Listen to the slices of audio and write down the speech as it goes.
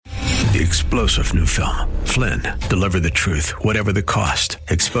The explosive new film, Flynn, deliver the truth, whatever the cost,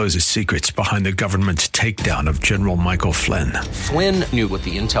 exposes secrets behind the government's takedown of General Michael Flynn. Flynn knew what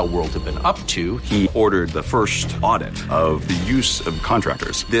the intel world had been up to. He ordered the first audit of the use of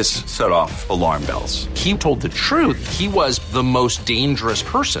contractors. This set off alarm bells. He told the truth. He was the most dangerous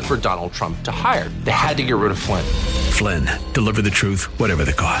person for Donald Trump to hire. They had to get rid of Flynn. Flynn, deliver the truth, whatever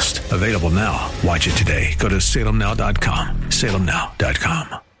the cost. Available now. Watch it today. Go to salemnow.com.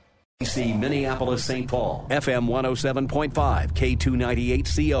 salemnow.com. AC Minneapolis, St. Paul, FM 107.5,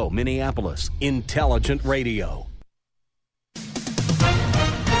 K298CO, Minneapolis, Intelligent Radio.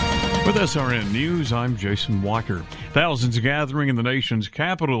 With SRN News, I'm Jason Walker. Thousands gathering in the nation's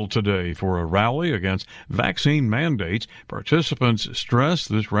capital today for a rally against vaccine mandates. Participants stress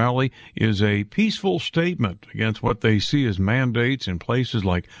this rally is a peaceful statement against what they see as mandates in places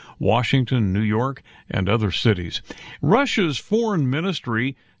like Washington, New York, and other cities. Russia's foreign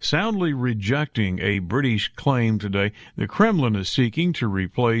ministry soundly rejecting a British claim today the Kremlin is seeking to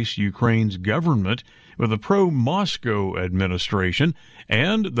replace Ukraine's government with a pro-Moscow administration,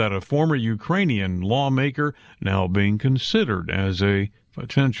 and that a former Ukrainian lawmaker now being considered as a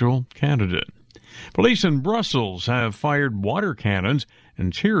potential candidate. Police in Brussels have fired water cannons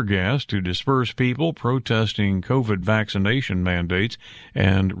and tear gas to disperse people protesting COVID vaccination mandates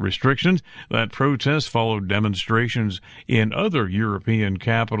and restrictions. That protest followed demonstrations in other European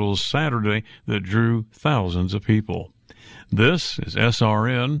capitals Saturday that drew thousands of people. This is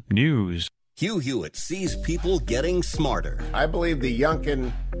SRN News. Hugh Hewitt sees people getting smarter. I believe the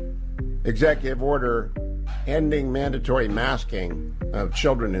Youngkin executive order ending mandatory masking of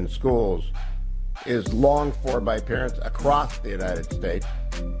children in schools is longed for by parents across the United States.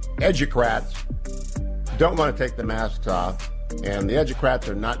 Educrats don't want to take the masks off, and the educrats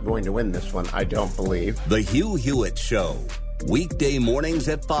are not going to win this one, I don't believe. The Hugh Hewitt Show, weekday mornings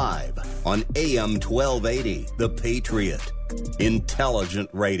at 5 on AM 1280, The Patriot,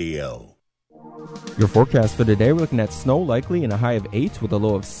 Intelligent Radio. Your forecast for today, we're looking at snow likely and a high of 8 with a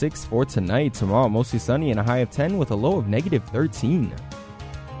low of 6 for tonight. Tomorrow, mostly sunny and a high of 10 with a low of negative 13.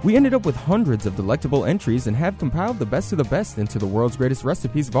 We ended up with hundreds of delectable entries and have compiled the best of the best into the World's Greatest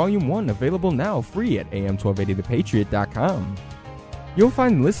Recipes Volume 1, available now free at am1280thepatriot.com. You'll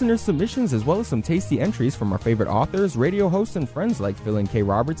find listener submissions as well as some tasty entries from our favorite authors, radio hosts, and friends like Phil and Kay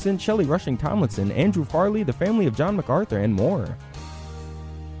Robertson, Shelley Rushing Tomlinson, Andrew Farley, the family of John MacArthur, and more.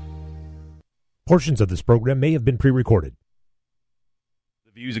 Portions of this program may have been pre-recorded.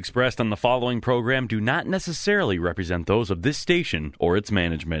 The views expressed on the following program do not necessarily represent those of this station or its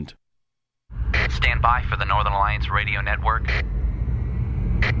management. Stand by for the Northern Alliance Radio Network.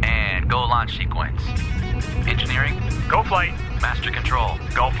 And go launch sequence. Engineering, go flight. Master control,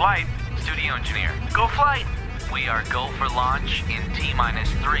 go flight. Studio engineer, go flight. We are go for launch in T-minus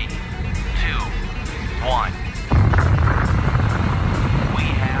 3, 2, 1. We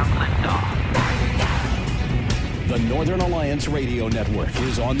have liftoff. The Northern Alliance Radio Network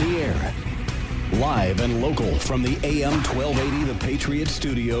is on the air. Live and local from the AM 1280 The Patriot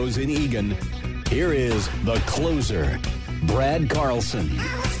Studios in Eagan, here is the closer, Brad Carlson.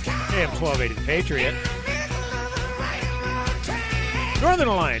 AM 1280 The Patriot. Northern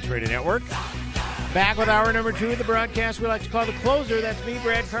Alliance Radio Network. Back with hour number 2 of the broadcast we like to call the closer. That's me,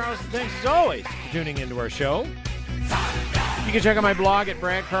 Brad Carlson. Thanks as always for tuning into our show. You can check out my blog at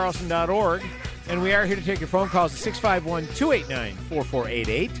bradcarlson.org. And we are here to take your phone calls at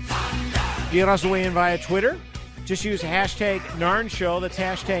 651-289-4488. You can also weigh in via Twitter. Just use hashtag NARN Show. That's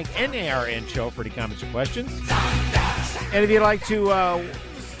hashtag NARN Show for any comments or questions. And if you'd like to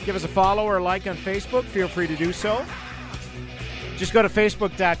give us a follow or a like on Facebook, feel free to do so. Just go to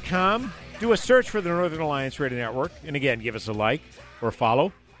Facebook.com. Do a search for the Northern Alliance Radio Network. And again, give us a like or a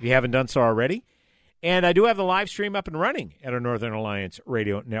follow if you haven't done so already. And I do have the live stream up and running at our Northern Alliance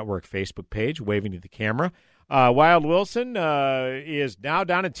Radio Network Facebook page, waving to the camera. Wild Wilson is now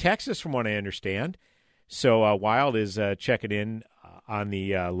down in Texas, from what I understand. So Wild is checking in on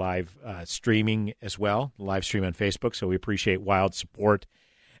the live streaming as well, live stream on Facebook. So we appreciate Wild's support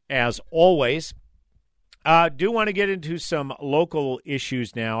as always. Do want to get into some local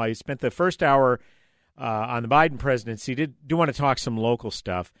issues now. I spent the first hour on the Biden presidency. Do want to talk some local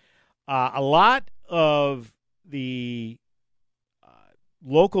stuff. A lot of the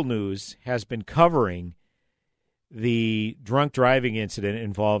local news has been covering the drunk driving incident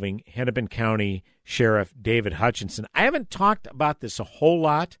involving Hennepin County Sheriff David Hutchinson. I haven't talked about this a whole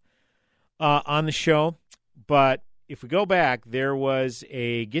lot on the show, but if we go back, there was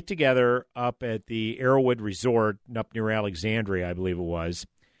a get-together up at the Arrowwood Resort up near Alexandria, I believe it was.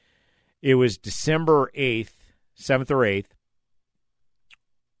 It was December 8th, 7th or 8th.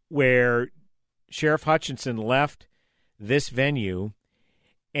 where Sheriff Hutchinson left this venue,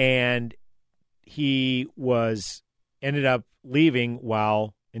 and he ended up leaving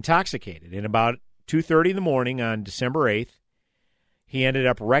while intoxicated. And about 2:30 in the morning on December 8th, he ended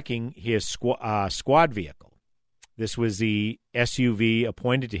up wrecking his squad vehicle. This was the SUV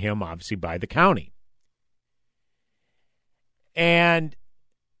appointed to him, obviously, by the county. And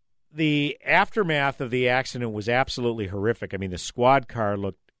the aftermath of the accident was absolutely horrific. I mean, the squad car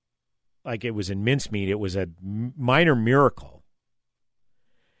looked like it was in mincemeat. It was a minor miracle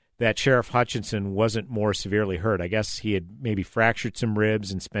that Sheriff Hutchinson wasn't more severely hurt. I guess he had maybe fractured some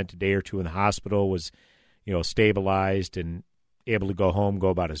ribs and spent a day or two in the hospital, was, stabilized and able to go home, go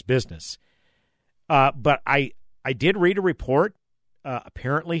about his business. But I did read a report.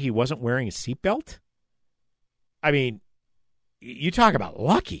 Apparently he wasn't wearing a seatbelt. I mean, you talk about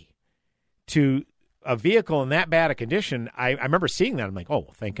lucky to a vehicle in that bad a condition. I remember seeing that. I'm like, oh,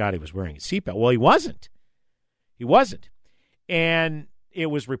 well, thank God he was wearing a seatbelt. Well, he wasn't. And it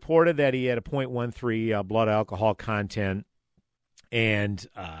was reported that he had a 0.13 blood alcohol content. And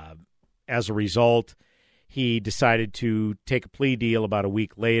as a result, he decided to take a plea deal about a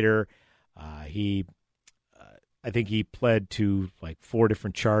week later. I think he pled to like 4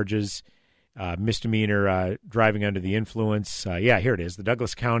 different charges. Misdemeanor driving under the influence. Here it is. The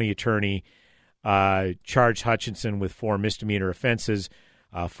Douglas County attorney charged Hutchinson with 4 misdemeanor offenses: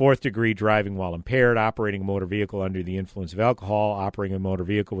 4th-degree driving while impaired, operating a motor vehicle under the influence of alcohol, operating a motor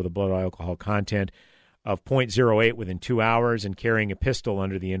vehicle with a blood alcohol content of 0.08 within 2 hours, and carrying a pistol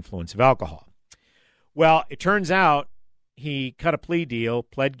under the influence of alcohol. Well, it turns out he cut a plea deal,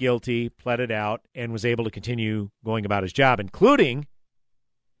 pled guilty, pled it out, and was able to continue going about his job, including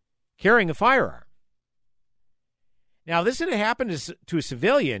carrying a firearm. Now, this had happened to a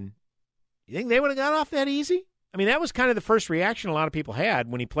civilian. You think they would have got off that easy? I mean, that was kind of the first reaction a lot of people had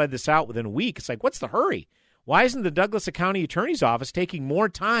when he pled this out within a week. It's like, what's the hurry? Why isn't the Douglas County Attorney's Office taking more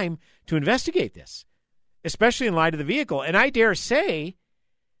time to investigate this, especially in light of the vehicle? And I dare say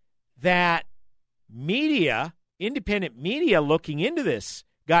that media, independent media looking into this,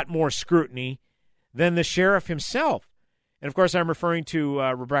 got more scrutiny than the sheriff himself. And, of course, I'm referring to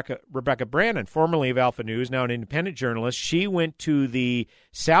Rebecca Brannon, formerly of Alpha News, now an independent journalist. She went to the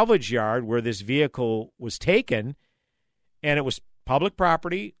salvage yard where this vehicle was taken, and it was public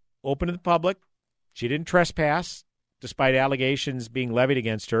property, open to the public. She didn't trespass, despite allegations being levied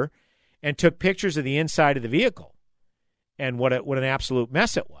against her, and took pictures of the inside of the vehicle and what an absolute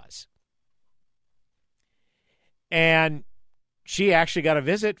mess it was. And she actually got a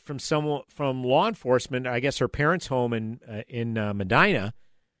visit from law enforcement. I guess her parents' home in Medina.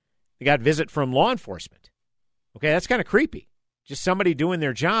 They got a visit from law enforcement. Okay, that's kind of creepy. Just somebody doing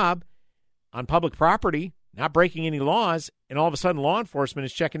their job on public property, not breaking any laws, and all of a sudden law enforcement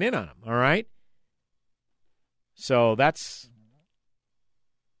is checking in on them. All right, so that's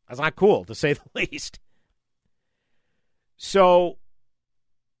not cool, to say the least. So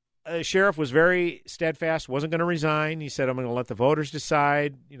the sheriff was very steadfast, wasn't going to resign. He said, I'm going to let the voters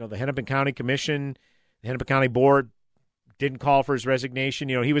decide. The Hennepin County Commission, the Hennepin County Board didn't call for his resignation.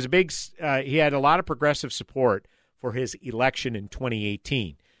 He was he had a lot of progressive support for his election in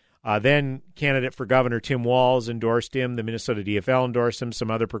 2018. Then candidate for governor Tim Walz endorsed him. The Minnesota DFL endorsed him.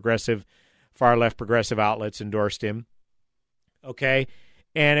 Some other far-left progressive outlets endorsed him. Okay?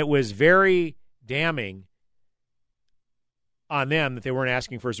 And it was very damning on them that they weren't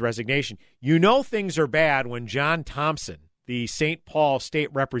asking for his resignation. Things are bad when John Thompson, the St. Paul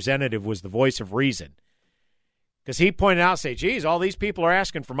state representative, was the voice of reason. Because he pointed out, geez, all these people are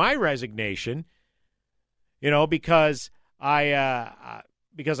asking for my resignation, because I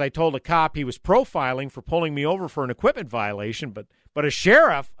told a cop he was profiling for pulling me over for an equipment violation, but a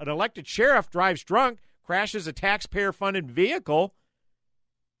sheriff, an elected sheriff, drives drunk, crashes a taxpayer-funded vehicle,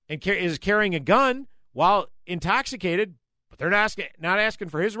 and is carrying a gun while intoxicated. But they're not asking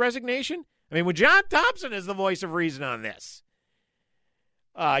for his resignation? I mean, when John Thompson is the voice of reason on this,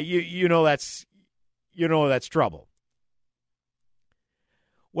 that's trouble.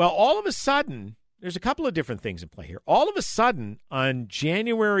 Well, all of a sudden, there's a couple of different things in play here. All of a sudden, on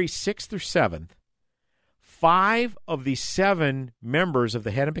January 6th or 7th, 5 of the 7 members of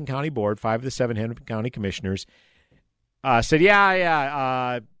the Hennepin County Board, 5 of the 7 Hennepin County commissioners, said,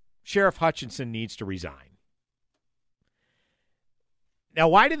 Sheriff Hutchinson needs to resign. Now,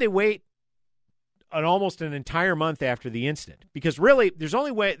 why did they wait almost an entire month after the incident? Because really, there's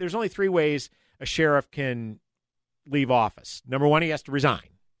only 3 ways a sheriff can leave office. Number 1, he has to resign.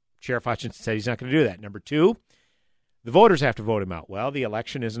 Sheriff Hutchinson said he's not going to do that. Number 2, the voters have to vote him out. Well, the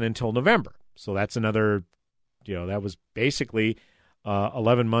election isn't until November. So that's another, that was basically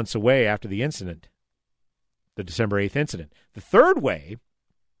 11 months away after the incident, the December 8th incident. The third way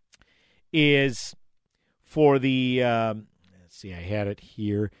is for the, let's see, I had it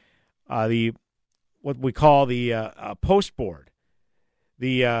here, what we call the post board,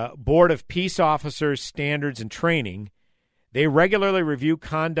 the Board of Peace Officers Standards and Training. They regularly review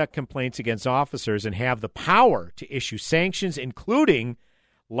conduct complaints against officers and have the power to issue sanctions, including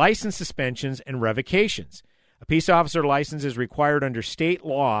license suspensions and revocations. A peace officer license is required under state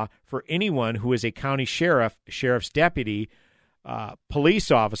law for anyone who is a county sheriff, sheriff's deputy, police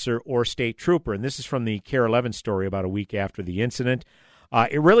officer, or state trooper. And this is from the KARE 11 story about a week after the incident.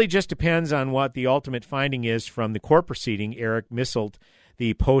 It really just depends on what the ultimate finding is from the court proceeding, Eric Misselt,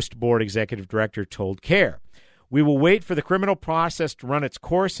 the post-board executive director, told KARE. We will wait for the criminal process to run its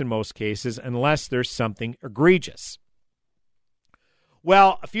course in most cases unless there's something egregious.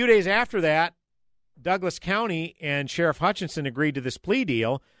 Well, a few days after that, Douglas County and Sheriff Hutchinson agreed to this plea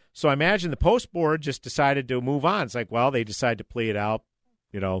deal, so I imagine the post board just decided to move on. It's like, well, they decide to plea it out,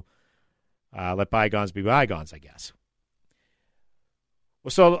 let bygones be bygones, I guess.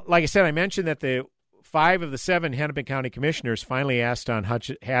 Well, so like I said, I mentioned that the 5 of the 7 Hennepin County commissioners finally asked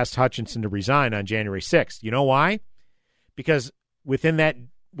Hutchinson to resign on January 6th. You know why? Because within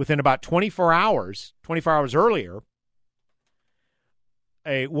about 24 hours earlier,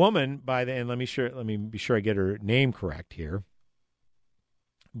 a woman and let me be sure I get her name correct here,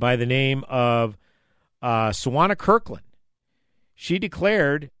 by the name of Sawana Kirkland, she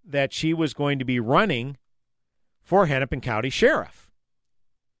declared that she was going to be running for Hennepin County Sheriff.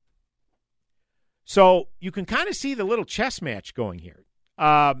 So you can kind of see the little chess match going here.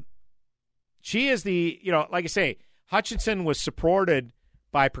 She is like I say, Hutchinson was supported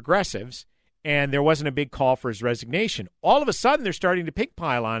by progressives, and there wasn't a big call for his resignation. All of a sudden, they're starting to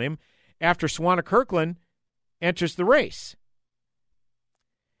pigpile on him after Sawana Kirkland enters the race.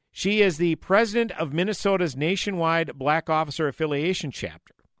 She is the president of Minnesota's nationwide Black Officer Affiliation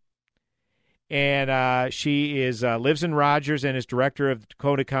chapter. And she lives in Rogers and is director of the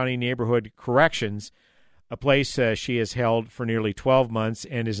Dakota County Neighborhood Corrections, a place she has held for nearly 12 months,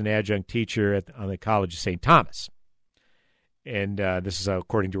 and is an adjunct teacher on the College of St. Thomas. And this is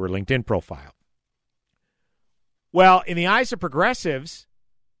according to her LinkedIn profile. Well, in the eyes of progressives,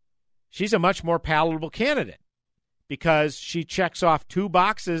 she's a much more palatable candidate because she checks off 2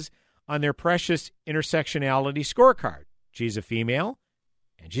 boxes on their precious intersectionality scorecard. She's a female,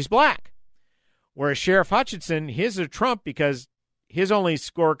 and she's black. Whereas Sheriff Hutchinson, his is a trump because his only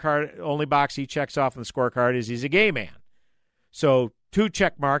box he checks off on the scorecard is he's a gay man. So 2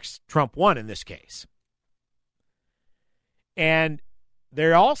 check marks, Trump 1 in this case. And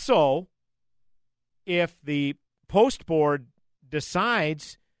they're also, if the post board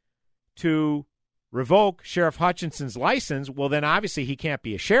decides to revoke Sheriff Hutchinson's license, well, then obviously he can't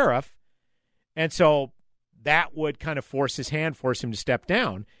be a sheriff. And so that would kind of force him to step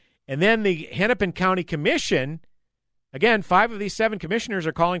down. And then the Hennepin County Commission, again, 5 of these 7 commissioners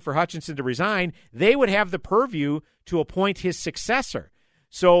are calling for Hutchinson to resign. They would have the purview to appoint his successor.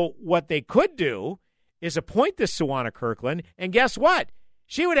 So what they could do is appoint this Sawana Kirkland, and guess what?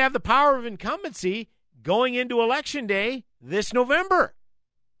 She would have the power of incumbency going into Election Day this November.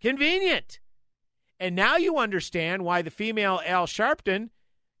 Convenient. And now you understand why the female Al Sharpton,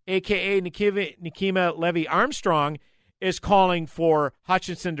 a.k.a. Nikema Levy-Armstrong, is calling for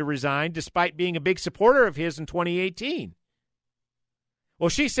Hutchinson to resign despite being a big supporter of his in 2018. Well,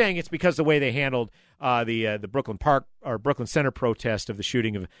 she's saying it's because of the way they handled the Brooklyn Park or Brooklyn Center protest of the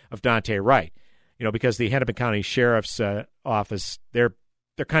shooting of Dante Wright. Because the Hennepin County Sheriff's Office, they're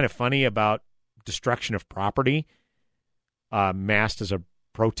kind of funny about destruction of property masked as a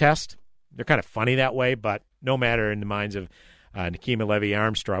protest. They're kind of funny that way, but no matter in the minds of Nikema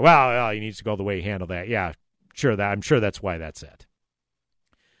Levy-Armstrong. Well, he needs to go the way he handled that. Yeah, I'm sure that's why that's it.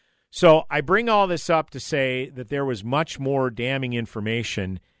 So I bring all this up to say that there was much more damning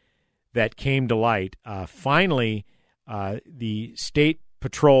information that came to light. Finally, the State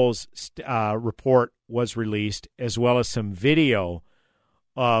Patrol's report was released, as well as some video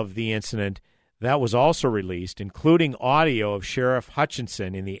of the incident that was also released, including audio of Sheriff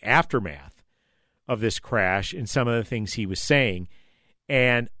Hutchinson in the aftermath of this crash and some of the things he was saying.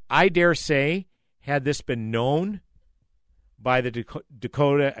 And I dare say, had this been known by the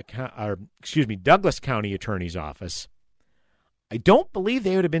Douglas County Attorney's Office, I don't believe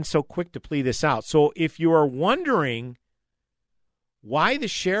they would have been so quick to plea this out. So if you are wondering why the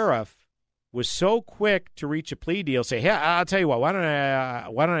sheriff was so quick to reach a plea deal, say, hey, I'll tell you what, why don't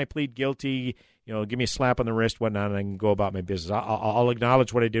I plead guilty, give me a slap on the wrist, whatnot, and I can go about my business. I'll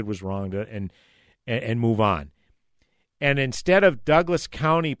acknowledge what I did was wrong and move on. And instead of Douglas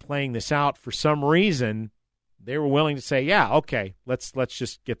County playing this out, for some reason, they were willing to say, yeah, okay, let's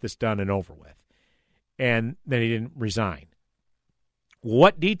just get this done and over with. And then he didn't resign.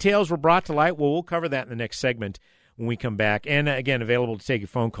 What details were brought to light? Well, we'll cover that in the next segment when we come back. And again, available to take your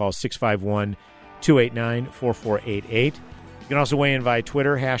phone calls, 651-289-4488. You can also weigh in via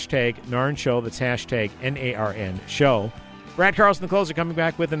Twitter, hashtag NARN Show. That's hashtag NARN Show. Brad Carlson, the closer, coming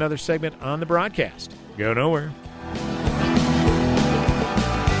back with another segment on the broadcast. Go nowhere.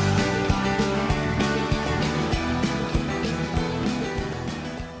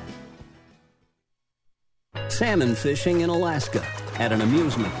 Salmon fishing in Alaska, at an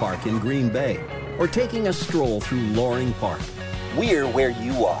amusement park in Green Bay, or taking a stroll through Loring Park. We're where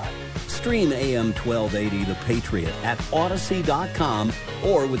you are. Stream AM 1280 The Patriot at Odyssey.com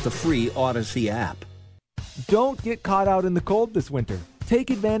or with the free Odyssey app. Don't get caught out in the cold this winter. Take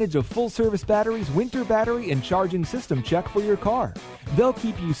advantage of Full Service Battery's Winter Battery and Charging System Check for your car. They'll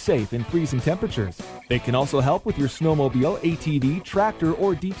keep you safe in freezing temperatures. They can also help with your snowmobile, ATV, tractor,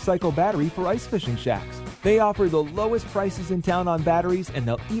 or deep cycle battery for ice fishing shacks. They offer the lowest prices in town on batteries, and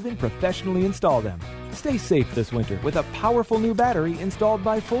they'll even professionally install them. Stay safe this winter with a powerful new battery installed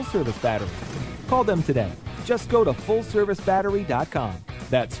by Full Service Battery. Call them today. Just go to FullServiceBattery.com.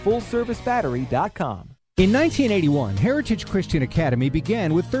 That's FullServiceBattery.com. In 1981, Heritage Christian Academy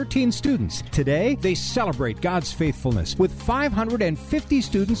began with 13 students. Today, they celebrate God's faithfulness with 550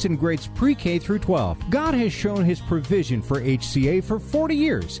 students in grades pre-K through 12. God has shown His provision for HCA for 40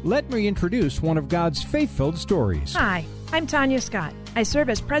 years. Let me introduce one of God's faith-filled stories. Hi, I'm Tanya Scott. I serve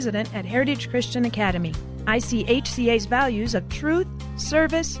as president at Heritage Christian Academy. I see HCA's values of truth,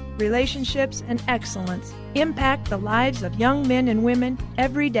 service, relationships, and excellence impact the lives of young men and women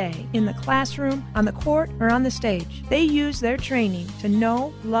every day in the classroom, on the court, or on the stage. They use their training to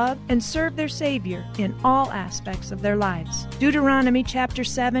know, love, and serve their Savior in all aspects of their lives. Deuteronomy chapter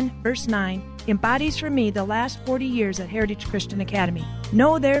 7, verse 9 embodies for me the last 40 years at Heritage Christian Academy.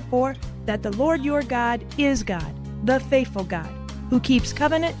 Know therefore that the Lord your God is God, the faithful God, who keeps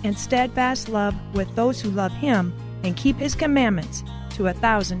covenant and steadfast love with those who love Him and keep His commandments to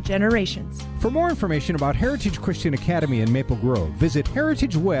 1,000 generations. For more information about Heritage Christian Academy in Maple Grove, visit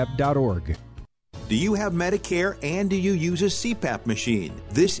heritageweb.org. Do you have Medicare and do you use a CPAP machine?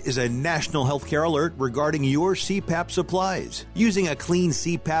 This is a national healthcare alert regarding your CPAP supplies. Using a clean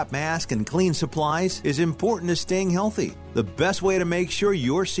CPAP mask and clean supplies is important to staying healthy. The best way to make sure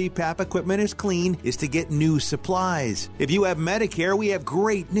your CPAP equipment is clean is to get new supplies. If you have Medicare, we have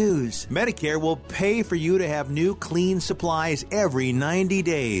great news. Medicare will pay for you to have new clean supplies every 90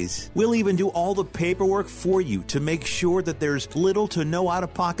 days. We'll even do all the paperwork for you to make sure that there's little to no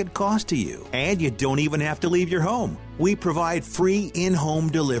out-of-pocket cost to you. And you don't even have to leave your home. We provide free in-home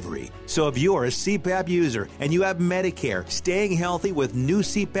delivery. So if you're a CPAP user and you have Medicare, staying healthy with new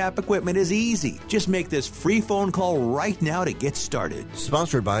CPAP equipment is easy. Just make this free phone call right now to get started.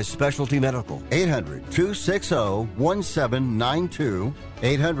 Sponsored by Specialty Medical. 800-260-1792.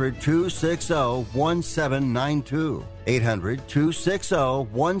 800-260-1792.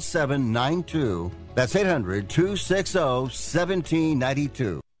 800-260-1792. That's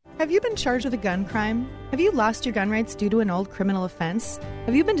 800-260-1792. Have you been charged with a gun crime? Have you lost your gun rights due to an old criminal offense?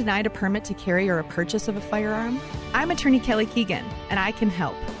 Have you been denied a permit to carry or a purchase of a firearm? I'm attorney Kelly Keegan, and I can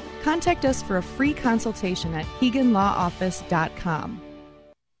help. Contact us for a free consultation at KeeganLawOffice.com.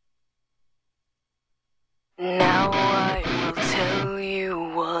 Now I will tell you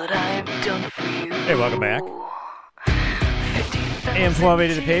what I've done for you. Hey, welcome back. AM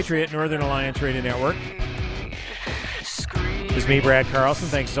 1280 The Patriot, Northern Alliance Radio Network. This is me, Brad Carlson.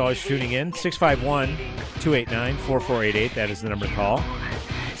 Thanks as always for tuning in. 651-289-4488. That is the number to call. You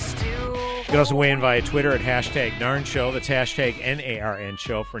can also weigh in via Twitter at hashtag NARN Show. That's hashtag NARN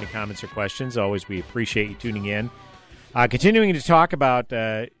Show for any comments or questions. Always, we appreciate you tuning in. Continuing to talk about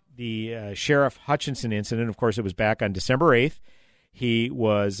the Sheriff Hutchinson incident. Of course, it was back on December 8th. He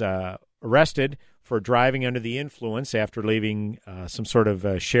was arrested for driving under the influence after leaving some sort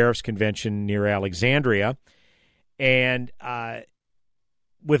of sheriff's convention near Alexandria. And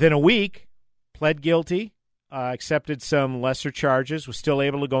within a week, pled guilty, accepted some lesser charges, was still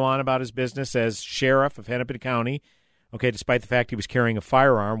able to go on about his business as sheriff of Hennepin County, okay, despite the fact he was carrying a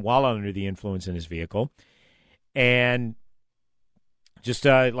firearm while under the influence in his vehicle. And just,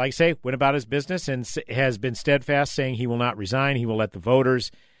 like I say, went about his business and has been steadfast, saying he will not resign. He will let the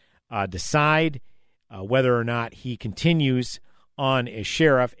voters decide whether or not he continues on as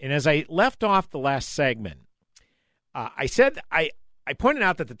sheriff. And as I left off the last segment, I pointed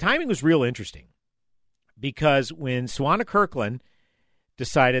out that the timing was real interesting because when Suwanna Kirkland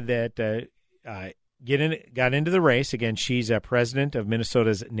decided that got into the race. Again, she's president of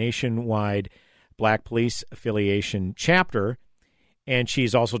Minnesota's nationwide Black Police Affiliation chapter, and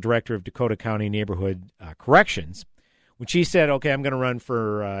she's also director of Dakota County Neighborhood Corrections. When she said, okay, I'm going to run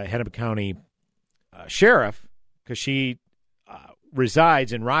for Hennepin County Sheriff, because she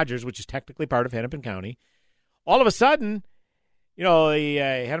resides in Rogers, which is technically part of Hennepin County, all of a sudden,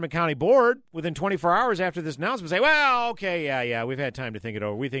 the Hennepin County Board, within 24 hours after this announcement, say, well, okay, yeah, we've had time to think it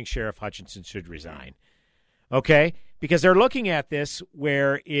over. We think Sheriff Hutchinson should resign. Okay? Because they're looking at this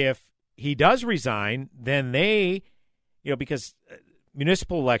where if he does resign, then they, because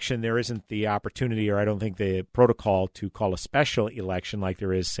municipal election, there isn't the opportunity, or I don't think the protocol to call a special election like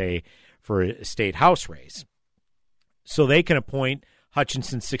there is, say, for a state house race. So they can appoint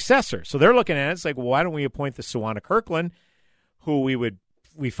Hutchinson's successor. So they're looking at it. It's like, well, why don't we appoint the Sawana Kirkland, who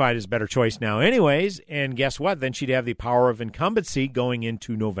we find is a better choice now anyways, and guess what? Then she'd have the power of incumbency going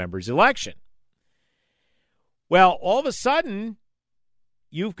into November's election. Well, all of a sudden,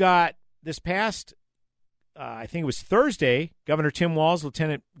 you've got this past, I think it was Thursday, Governor Tim Walz,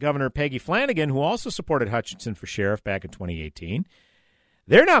 Lieutenant Governor Peggy Flanagan, who also supported Hutchinson for sheriff back in 2018,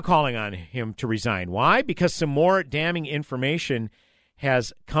 they're now calling on him to resign. Why? Because some more damning information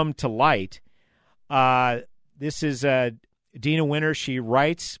has come to light. This is Dina Winter. She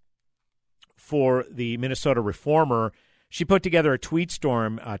writes for the Minnesota Reformer. She put together a tweet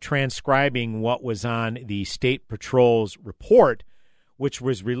storm transcribing what was on the State Patrol's report, which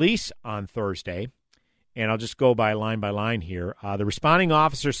was released on Thursday. And I'll just go by line here. The responding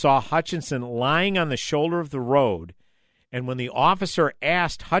officer saw Hutchinson lying on the shoulder of the road, and when the officer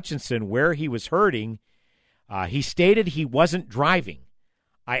asked Hutchinson where he was hurting, he stated he wasn't driving.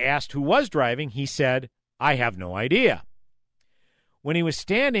 I asked who was driving. He said, I have no idea. When he was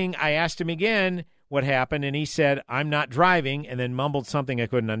standing, I asked him again what happened, and he said, I'm not driving, and then mumbled something I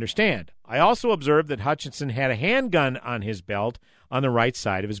couldn't understand. I also observed that Hutchinson had a handgun on his belt on the right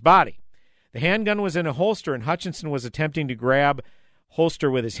side of his body. The handgun was in a holster, and Hutchinson was attempting to grab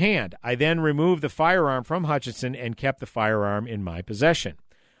holster with his hand. I then removed the firearm from Hutchinson and kept the firearm in my possession.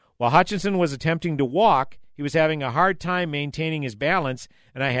 While Hutchinson was attempting to walk, he was having a hard time maintaining his balance,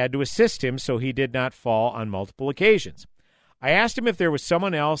 and I had to assist him so he did not fall on multiple occasions. I asked him if there was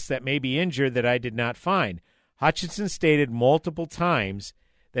someone else that may be injured that I did not find. Hutchinson stated multiple times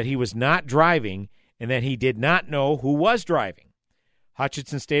that he was not driving and that he did not know who was driving.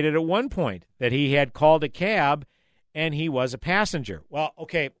 Hutchinson stated at one point that he had called a cab and he was a passenger. Well,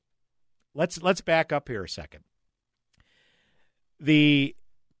 okay, let's back up here a second. The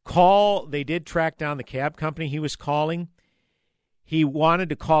call, they did track down the cab company he was calling. He wanted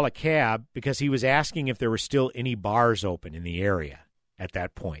to call a cab because he was asking if there were still any bars open in the area at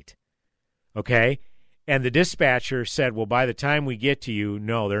that point. Okay? And the dispatcher said, well, by the time we get to you,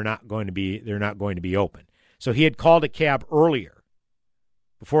 no, they're not going to be open. So he had called a cab earlier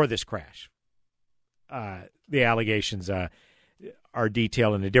before this crash. The allegations are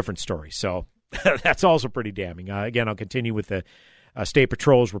detailed in a different story. So that's also pretty damning. Again, I'll continue with the State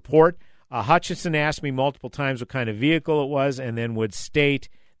Patrol's report. Hutchinson asked me multiple times what kind of vehicle it was and then would state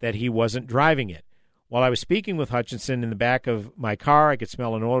that he wasn't driving it. While I was speaking with Hutchinson in the back of my car, I could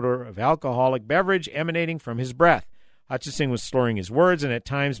smell an odor of alcoholic beverage emanating from his breath. Hutchinson was slurring his words and at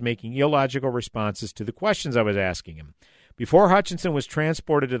times making illogical responses to the questions I was asking him. Before Hutchinson was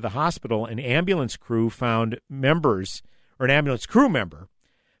transported to the hospital, an ambulance crew member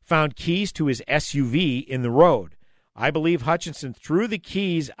found keys to his SUV in the road. I believe Hutchinson threw the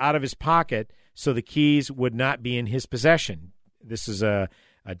keys out of his pocket so the keys would not be in his possession. This is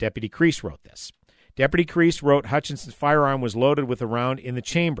Deputy Crease wrote this. Deputy Crease wrote Hutchinson's firearm was loaded with a round in the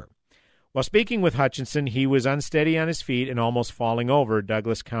chamber. While speaking with Hutchinson, he was unsteady on his feet and almost falling over,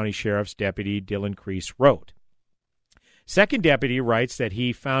 Douglas County Sheriff's Deputy Dylan Crease wrote. Second deputy writes that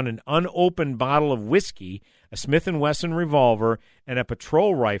he found an unopened bottle of whiskey, a Smith & Wesson revolver, and a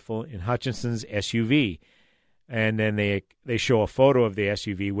patrol rifle in Hutchinson's SUV. And then they show a photo of the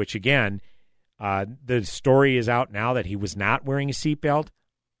SUV, which, again, the story is out now that he was not wearing a seatbelt.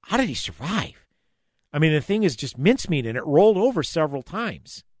 How did he survive? I mean, the thing is just mincemeat, and it rolled over several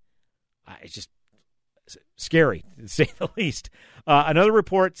times. It's just scary, to say the least. Another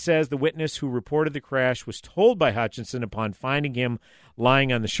report says the witness who reported the crash was told by Hutchinson upon finding him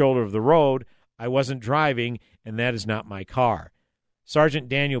lying on the shoulder of the road, I wasn't driving, and that is not my car. Sergeant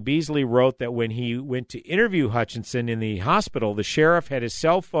Daniel Beasley wrote that when he went to interview Hutchinson in the hospital, the sheriff had his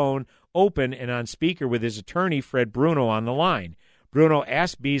cell phone open and on speaker with his attorney, Fred Bruno, on the line. Bruno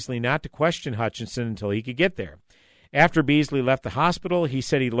asked Beasley not to question Hutchinson until he could get there. After Beasley left the hospital, he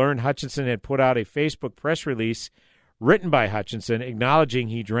said he learned Hutchinson had put out a Facebook press release written by Hutchinson acknowledging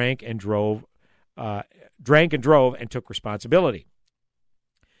he drank and drove drank and drove and took responsibility.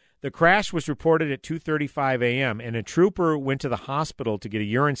 The crash was reported at 2:35 a.m., and a trooper went to the hospital to get a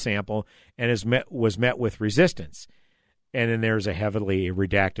urine sample and was met with resistance. And then there's a heavily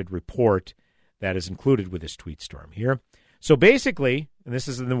redacted report that is included with this tweet storm here. So basically, and this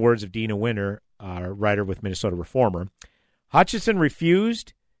is in the words of Dina Winter, writer with Minnesota Reformer, Hutchinson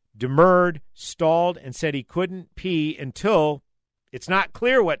refused, demurred, stalled, and said he couldn't pee until it's not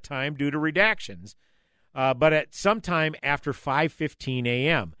clear what time due to redactions, but at some time after 5:15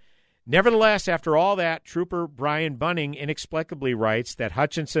 a.m. Nevertheless, after all that, Trooper Brian Bunning inexplicably writes that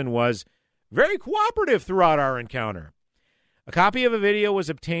Hutchinson was very cooperative throughout our encounter. A copy of a video was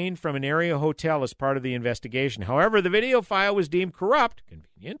obtained from an area hotel as part of the investigation. However, the video file was deemed corrupt,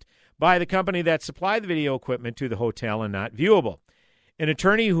 convenient, by the company that supplied the video equipment to the hotel and not viewable. An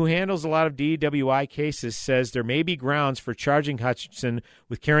attorney who handles a lot of DUI cases says there may be grounds for charging Hutchinson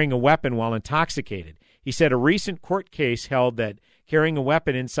with carrying a weapon while intoxicated. He said a recent court case held that carrying a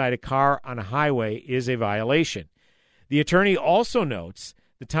weapon inside a car on a highway is a violation. The attorney also notes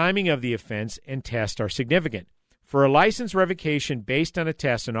the timing of the offense and test are significant. For a license revocation based on a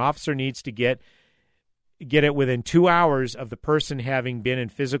test, an officer needs to get it within 2 hours of the person having been in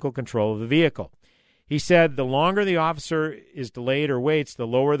physical control of the vehicle. He said the longer the officer is delayed or waits, the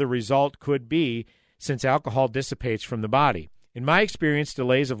lower the result could be since alcohol dissipates from the body. In my experience,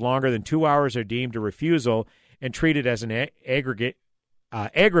 delays of longer than 2 hours are deemed a refusal and treated as an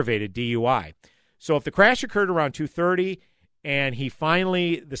aggravated DUI. So if the crash occurred around 2:30 and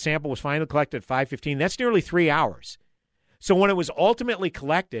the sample was finally collected at 5:15, that's nearly 3 hours. So when it was ultimately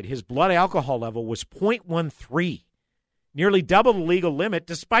collected, his blood alcohol level was 0.13, nearly double the legal limit,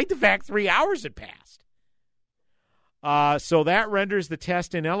 despite the fact 3 hours had passed. So that renders the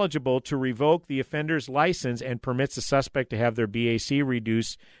test ineligible to revoke the offender's license and permits the suspect to have their BAC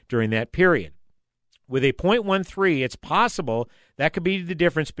reduced during that period. With a 0.13, it's possible that could be the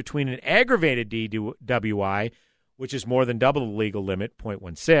difference between an aggravated DWI, which is more than double the legal limit,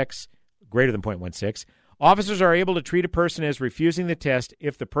 0.16, greater than 0.16. Officers are able to treat a person as refusing the test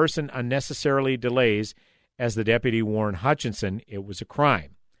if the person unnecessarily delays. As the deputy warned Hutchinson, it was a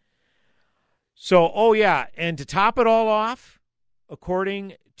crime. So, and to top it all off,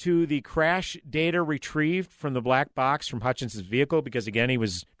 according to the crash data retrieved from the black box from Hutchinson's vehicle, because, again, he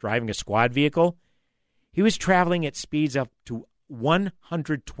was driving a squad vehicle, he was traveling at speeds up to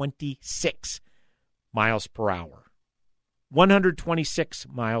 126 miles per hour. 126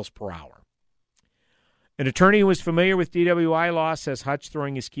 miles per hour. An attorney who was familiar with DWI law says Hutch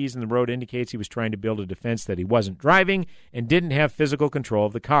throwing his keys in the road indicates he was trying to build a defense that he wasn't driving and didn't have physical control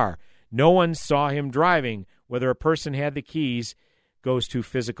of the car. No one saw him driving. Whether a person had the keys goes to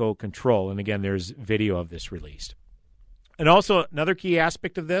physical control. And again, there's video of this released. And also, another key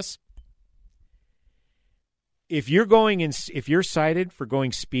aspect of this, if you're cited for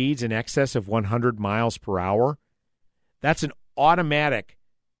going speeds in excess of 100 miles per hour, that's an automatic,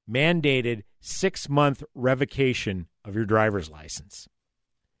 mandated 6-month revocation of your driver's license.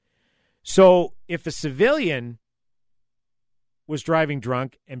 So if a civilian was driving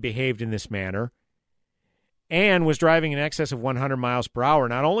drunk and behaved in this manner and was driving in excess of 100 miles per hour,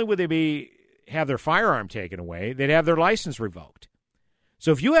 not only would they have their firearm taken away, they'd have their license revoked.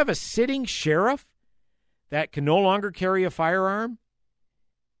 So if you have a sitting sheriff that can no longer carry a firearm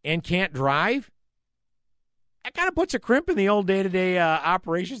and can't drive, that kind of puts a crimp in the old day-to-day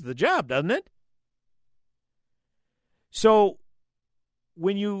operations of the job, doesn't it? So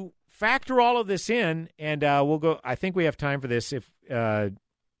when you factor all of this in, and we'll go, I think we have time for this. If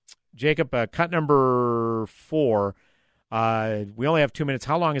Jacob, cut number 4, we only have 2 minutes.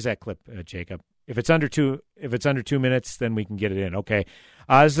 How long is that clip, Jacob? If it's under 2 minutes, then we can get it in. Okay.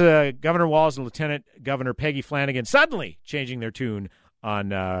 This is Governor Walz and Lieutenant Governor Peggy Flanagan suddenly changing their tune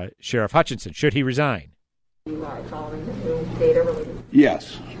on Sheriff Hutchinson. Should he resign?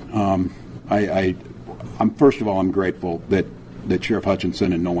 Yes. I'm first of all, I'm grateful that Sheriff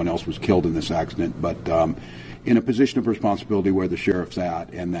Hutchinson and no one else was killed in this accident, but in a position of responsibility where the sheriff's at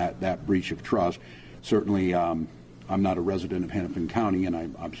and that breach of trust, certainly I'm not a resident of Hennepin County, and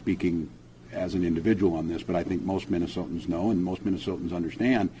I'm speaking as an individual on this, but I think most Minnesotans know and most Minnesotans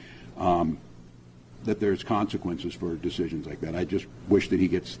understand that there's consequences for decisions like that. I just wish that he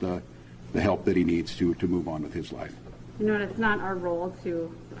gets the help that he needs to move on with his life. You know, and it's not our role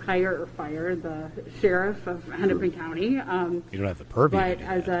to hire or fire the sheriff of Hennepin County. You don't have the purview. But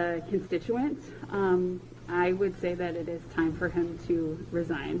as a constituent, I would say that it is time for him to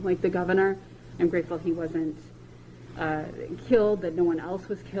resign. Like the governor, I'm grateful he wasn't killed, that no one else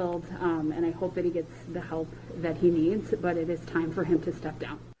was killed, and I hope that he gets the help that he needs, but it is time for him to step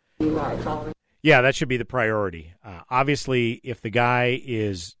down. Yeah, that should be the priority. Obviously, if the guy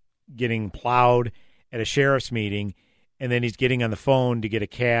is getting plowed at a sheriff's meeting and then he's getting on the phone to get a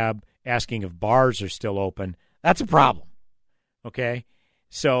cab asking if bars are still open, that's a problem. Okay?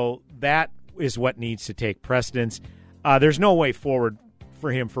 So that is what needs to take precedence. There's no way forward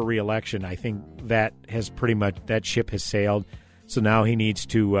for him for re-election. I think that ship has sailed. So now he needs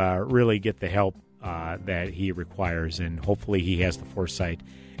to really get the help that he requires, and hopefully he has the foresight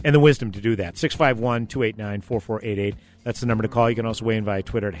and the wisdom to do that. 651-289-4488. That's the number to call. You can also weigh in via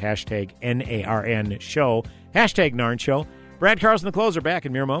Twitter at hashtag NARN Show. Hashtag NARN Show. Brad Carlson, the closer, back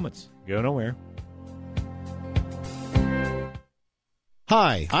in mere moments. Go nowhere.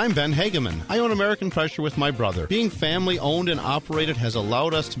 Hi, I'm Ben Hageman. I own American Pressure with my brother. Being family-owned and operated has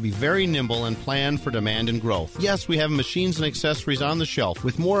allowed us to be very nimble and plan for demand and growth. Yes, we have machines and accessories on the shelf,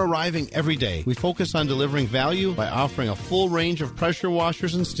 with more arriving every day. We focus on delivering value by offering a full range of pressure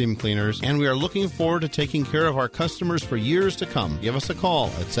washers and steam cleaners, and we are looking forward to taking care of our customers for years to come. Give us a call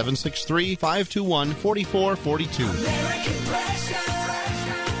at 763-521-4442. American Pressure.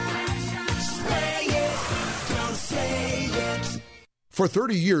 Say it, don't say it. For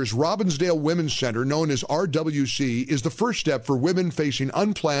 30 years, Robbinsdale Women's Center, known as RWC, is the first step for women facing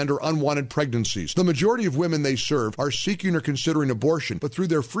unplanned or unwanted pregnancies. The majority of women they serve are seeking or considering abortion, but through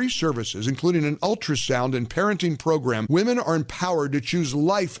their free services, including an ultrasound and parenting program, women are empowered to choose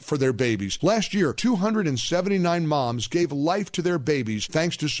life for their babies. Last year, 279 moms gave life to their babies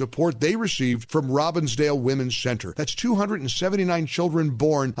thanks to support they received from Robbinsdale Women's Center. That's 279 children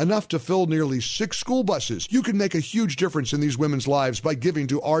born, enough to fill nearly 6 school buses. You can make a huge difference in these women's lives by giving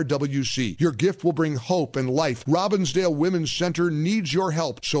to RWC. Your gift will bring hope and life. Robbinsdale Women's Center needs your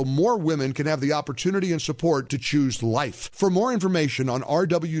help so more women can have the opportunity and support to choose life. For more information on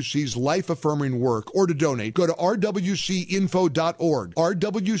RWC's life-affirming work or to donate, go to rwcinfo.org.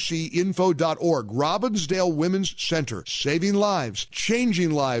 rwcinfo.org. Robbinsdale Women's Center. Saving lives, changing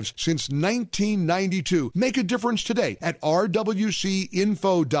lives since 1992. Make a difference today at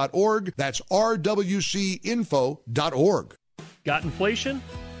rwcinfo.org. That's rwcinfo.org. Got inflation?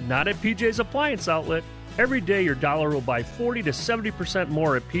 Not at PJ's Appliance Outlet. Every day your dollar will buy 40 to 70%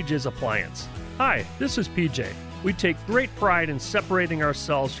 more at PJ's Appliance. Hi, this is PJ. We take great pride in separating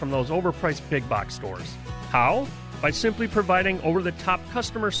ourselves from those overpriced big box stores. How? By simply providing over-the-top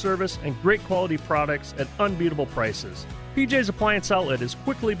customer service and great quality products at unbeatable prices. PJ's Appliance Outlet has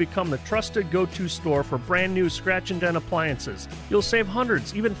quickly become the trusted go-to store for brand new scratch and dent appliances. You'll save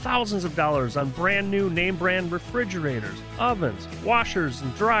hundreds, even thousands of dollars on brand new name brand refrigerators, ovens, washers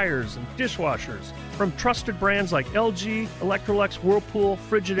and dryers and dishwashers from trusted brands like LG, Electrolux, Whirlpool,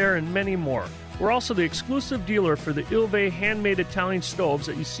 Frigidaire, and many more. We're also the exclusive dealer for the Ilve handmade Italian stoves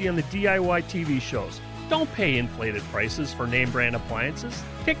that you see on the DIY TV shows. Don't pay inflated prices for name brand appliances.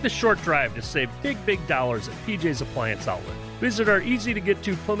 Take the short drive to save big dollars at PJ's Appliance Outlet. Visit our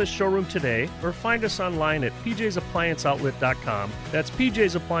easy-to-get-to Plymouth showroom today or find us online at pjsapplianceoutlet.com. That's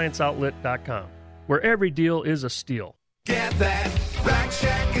pjsapplianceoutlet.com, where every deal is a steal. Get that Rack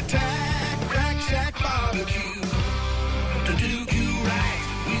Shack attack, Rack Shack barbecue. To do you right,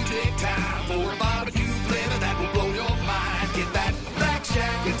 we take time for a barbecue flavor that will blow your mind. Get that Rack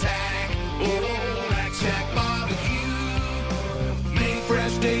Shack attack, oh. Shack barbecue, made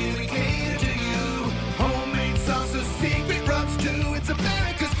fresh daily, cater to you. Homemade sauces, secret rubs too. It's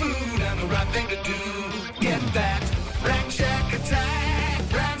America's food and the right thing to do. Get that Rack Shack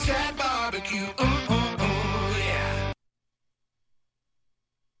attack, Rack Shack barbecue. Yeah.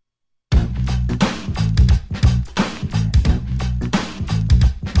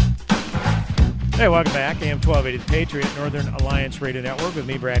 Hey, welcome back. AM 1280 The Patriot, Northern Alliance Radio Network with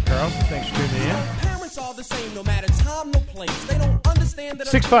me, Brad Carlson. Thanks for tuning in. All the same, no matter time, no place. They don't understand that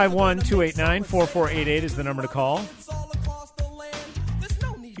 651-289-4488 is the number to call.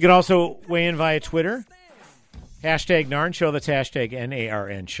 You can also weigh in via Twitter. Hashtag NARN Show. That's hashtag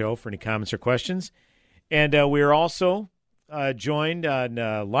NARN Show for any comments or questions. And we are also joined on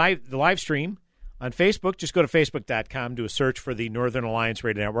the live stream on Facebook. Just go to facebook.com, do a search for the Northern Alliance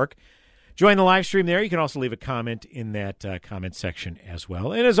Radio Network. Join the live stream there. You can also leave a comment in that comment section as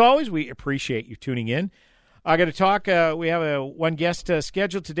well. And as always, we appreciate you tuning in. I'm going to talk. We have one guest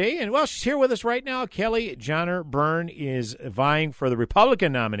scheduled today, and well, she's here with us right now. Kelly Jahner-Byrne is vying for the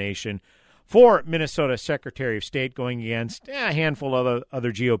Republican nomination for Minnesota Secretary of State, going against a handful of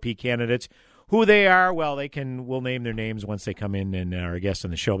other GOP candidates. Who they are, well, we'll name their names once they come in and are a guest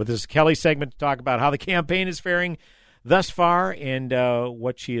on the show. But this is Kelly's segment to talk about how the campaign is faring thus far and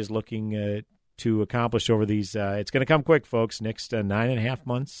what she is looking to accomplish over these. It's going to come quick, folks. Next 9.5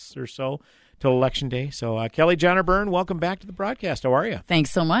 months or so till Election Day. So, Kelly Jahner-Byrne, welcome back to the broadcast. How are you?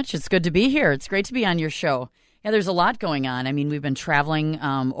 Thanks so much. It's good to be here. It's great to be on your show. Yeah, there's a lot going on. I mean, we've been traveling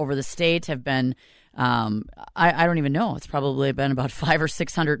over the state, have been, I don't even know. It's probably been about 500 or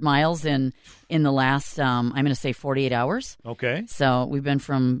 600 miles in the last, I'm going to say 48 hours. Okay. So we've been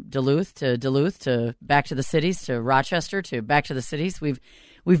from Duluth to back to the cities, to Rochester, to back to the cities. We've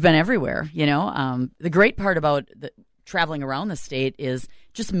been everywhere, you know. The great part about traveling around the state is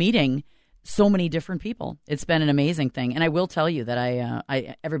just meeting so many different people. It's been an amazing thing. And I will tell you that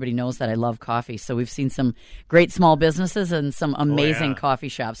I everybody knows that I love coffee. So we've seen some great small businesses and some amazing coffee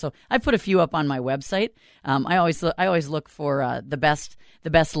shops. So I put a few up on my website. I always look for the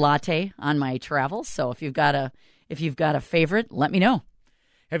best latte on my travels. So if you've got a favorite, let me know.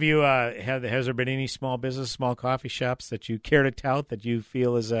 Have you has there been any small coffee shops that you care to tout that you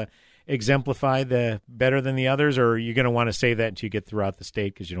feel is exemplify the better than the others, or are you going to want to save that until you get throughout the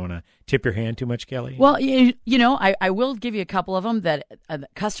state because you don't want to tip your hand too much, Kelly? Well, you know, I will give you a couple of them that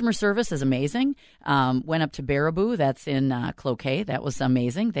customer service is amazing. Went up to Baraboo, that's in Cloquet. That was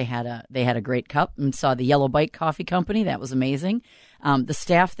amazing. They had a great cup, and saw the Yellow Bike Coffee Company. That was amazing. The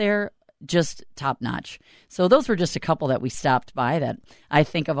staff there, just top notch. So those were just a couple that we stopped by that I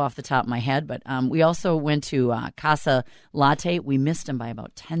think of off the top of my head. But we also went to Casa Latte. We missed them by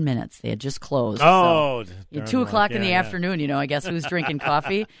about 10 minutes. They had just closed. Oh, so, 2 o'clock in the afternoon. You know, I guess who's drinking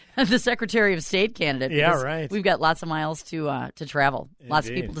coffee? The Secretary of State candidate. Yeah, right. We've got lots of miles to travel. Lots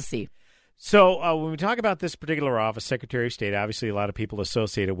of people to see. So when we talk about this particular office, Secretary of State, obviously a lot of people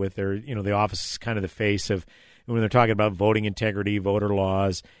associated with their, you know, the office is kind of the face of when they're talking about voting integrity, voter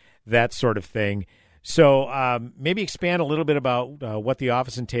laws, that sort of thing. So maybe expand a little bit about what the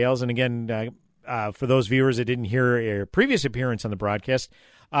office entails. And again, for those viewers that didn't hear your previous appearance on the broadcast,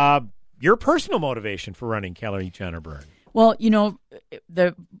 your personal motivation for running, Kelly Jahner-Byrne. Well, you know,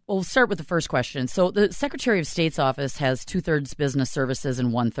 we'll start with the first question. So the Secretary of State's office has 2/3 business services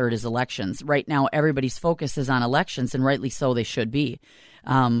and 1/3 is elections. Right now, everybody's focus is on elections, and rightly so they should be.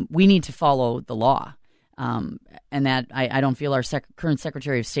 We need to follow the law. And that I don't feel our current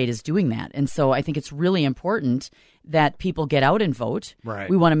Secretary of State is doing that. And so I think it's really important that people get out and vote. Right.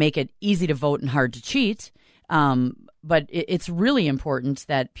 We want to make it easy to vote and hard to cheat. But it's really important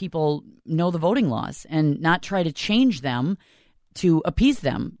that people know the voting laws and not try to change them to appease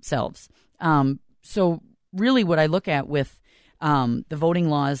themselves. So really what I look at with the voting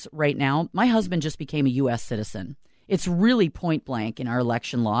laws right now, my husband just became a U.S. citizen. It's really point blank in our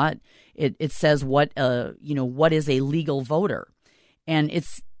election law. It says what is a legal voter, and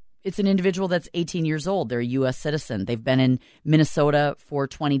it's an individual that's 18 years old. They're a U.S. citizen. They've been in Minnesota for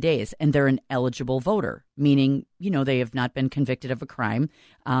 20 days, and they're an eligible voter, meaning they have not been convicted of a crime.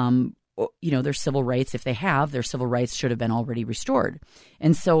 Their civil rights, if they have, their civil rights should have been already restored,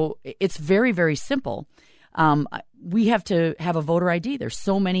 and so it's very, very simple. We have to have a voter ID. There's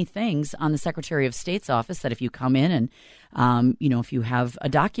so many things on the Secretary of State's office that if you come in and, if you have a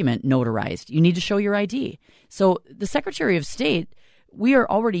document notarized, you need to show your ID. So the Secretary of State, we are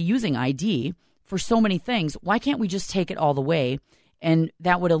already using ID for so many things. Why can't we just take it all the way? And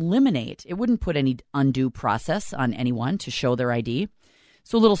that would eliminate, it wouldn't put any undue process on anyone to show their ID.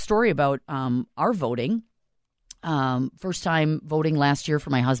 So a little story about our voting. First time voting last year for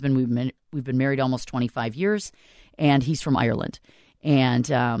my husband. We've been married almost 25 years, and he's from Ireland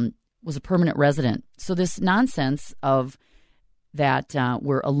and was a permanent resident. So this nonsense of that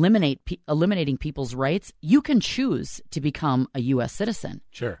we're eliminating people's rights, you can choose to become a U.S. citizen.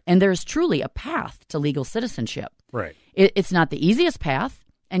 Sure. And there's truly a path to legal citizenship. Right. It's not the easiest path,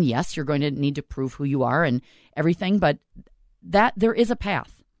 and yes, you're going to need to prove who you are and everything, but that there is a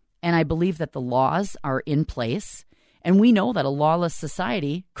path. And I believe that the laws are in place, and we know that a lawless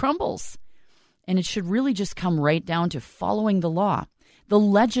society crumbles. And it should really just come right down to following the law. The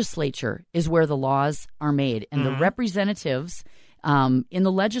legislature is where the laws are made, and the representatives in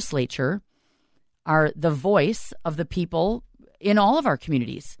the legislature are the voice of the people in all of our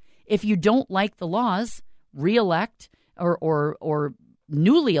communities. If you don't like the laws, re-elect or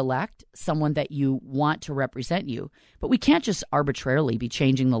newly elect someone that you want to represent you. But we can't just arbitrarily be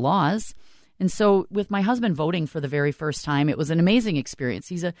changing the laws. And so with my husband voting for the very first time, it was an amazing experience.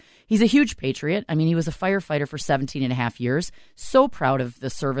 He's a huge patriot. I mean, he was a firefighter for 17 and a half years. So proud of the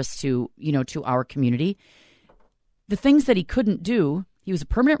service to our community. The things that he couldn't do, he was a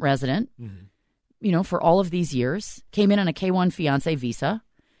permanent resident, for all of these years, came in on a K-1 fiancé visa.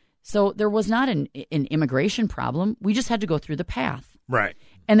 So there was not an immigration problem. We just had to go through the path. Right.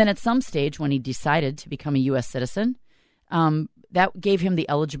 And then at some stage when he decided to become a U.S. citizen, that gave him the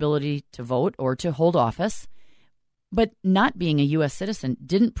eligibility to vote or to hold office. But not being a U.S. citizen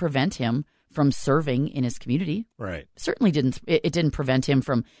didn't prevent him from serving in his community. Right. Certainly it didn't prevent him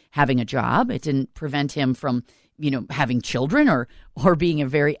from having a job. It didn't prevent him from, having children or being a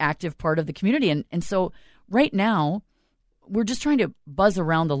very active part of the community. And so right now we're just trying to buzz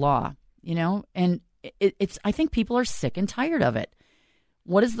around the law, and it's I think people are sick and tired of it.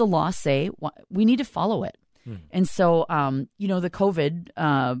 What does the law say? We need to follow it. And so, the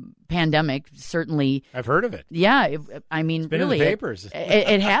COVID pandemic certainly... I've heard of it. Yeah. It's been really... in the papers.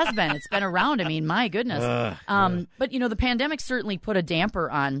 It has been. It's been around. My goodness. But, the pandemic certainly put a damper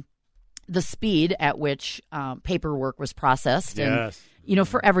on the speed at which paperwork was processed. Yes. And,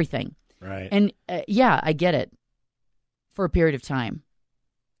 for everything. Right. And, I get it for a period of time.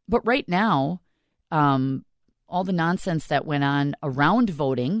 But right now, all the nonsense that went on around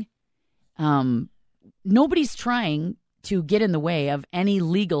voting... nobody's trying to get in the way of any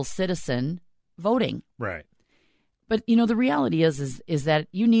legal citizen voting. Right. But, the reality is that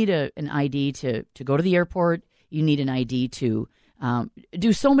you need an ID to go to the airport. You need an ID to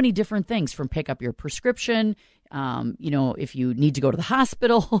do so many different things, from pick up your prescription. If you need to go to the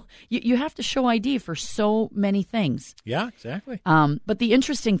hospital, you have to show ID for so many things. Yeah, exactly. But the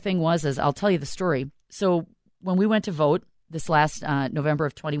interesting thing was, I'll tell you the story. So when we went to vote this last November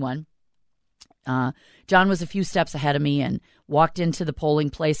of 21, John was a few steps ahead of me and walked into the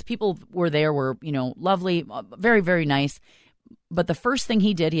polling place. People were lovely, very, very nice. But the first thing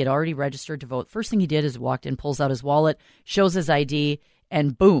he did, he had already registered to vote. First thing he did is walked in, pulls out his wallet, shows his ID,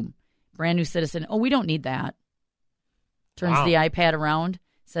 and boom, brand new citizen. Oh, we don't need that. Turns the iPad around,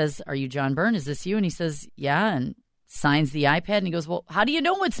 says, "Are you Jahner-Byrne? Is this you?" And he says, "Yeah," and signs the iPad. And he goes, "Well, how do you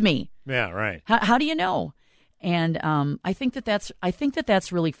know it's me?" Yeah, right. How do you know? And I think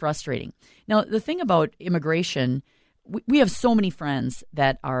that's really frustrating. Now, the thing about immigration, we have so many friends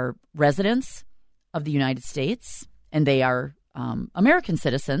that are residents of the United States, and they are American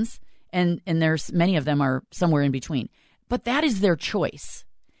citizens, and there's many of them are somewhere in between. But that is their choice,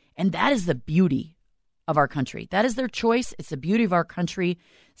 and that is the beauty of our country. That is their choice. It's the beauty of our country.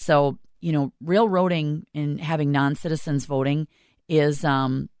 So, railroading and having non-citizens voting is...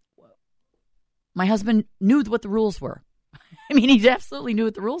 my husband knew what the rules were. He absolutely knew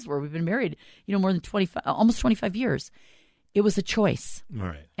what the rules were. We've been married, more than almost 25 years. It was a choice.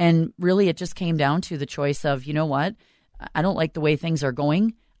 Right. And really it just came down to the choice of, you know what? I don't like the way things are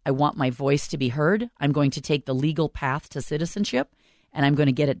going. I want my voice to be heard. I'm going to take the legal path to citizenship, and I'm going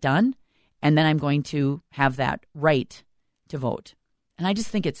to get it done. And then I'm going to have that right to vote. And I just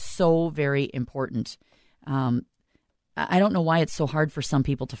think it's so very important. I don't know why it's so hard for some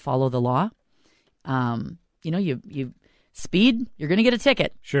people to follow the law. You speed, you're going to get a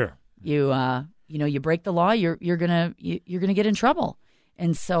ticket. Sure. You break the law, you're going to get in trouble.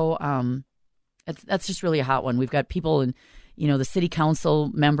 And so that's just really a hot one. We've got people in, the city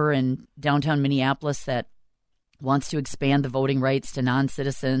council member in downtown Minneapolis that wants to expand the voting rights to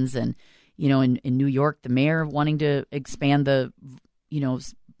non-citizens, and in New York, the mayor wanting to expand the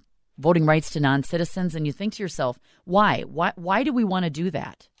voting rights to non-citizens. And you think to yourself, why do we want to do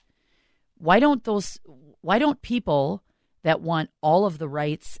that? Why don't people that want all of the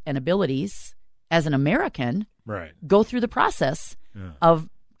rights and abilities as an American right. go through the process of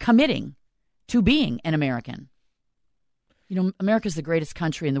committing to being an American? America's the greatest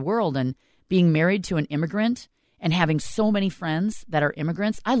country in the world, and being married to an immigrant and having so many friends that are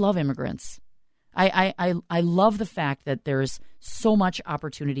immigrants, I love immigrants. I love the fact that there's so much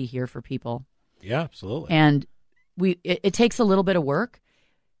opportunity here for people. Yeah, absolutely. And it takes a little bit of work.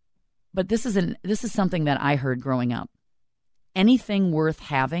 But this is something that I heard growing up. Anything worth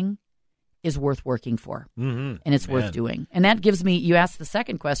having is worth working for, and it's worth doing. And that gives me, you asked the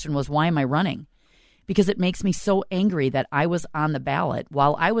second question was, why am I running? Because it makes me so angry that I was on the ballot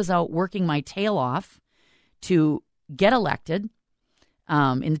while I was out working my tail off to get elected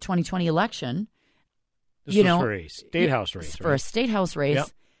in the 2020 election. This was for a state house race, For a state house race.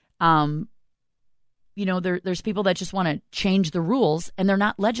 Yep. There's people that just want to change the rules, and they're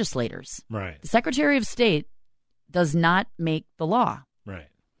not legislators. Right. The Secretary of State does not make the law. Right.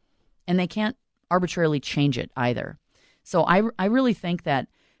 And they can't arbitrarily change it either. So I really think that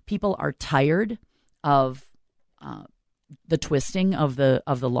people are tired of the twisting of the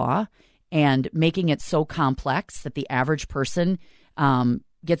law and making it so complex that the average person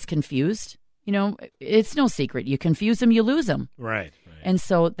gets confused. It's no secret. You confuse them, you lose them. Right. And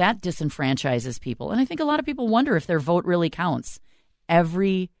so that disenfranchises people. And I think a lot of people wonder if their vote really counts.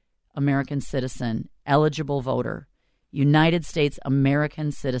 Every American citizen, eligible voter, United States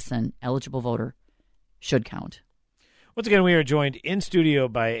American citizen, eligible voter, should count. Once again, we are joined in studio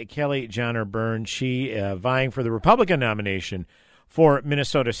by Kelly Jahner-Byrne. She vying for the Republican nomination for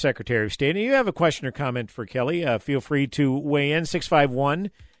Minnesota Secretary of State. And you have a question or comment for Kelly, feel free to weigh in,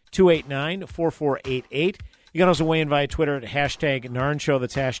 651-289-4488. You can also weigh in via Twitter at hashtag NARN Show.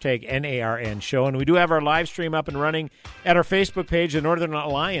 That's hashtag NARN Show. And we do have our live stream up and running at our Facebook page, the Northern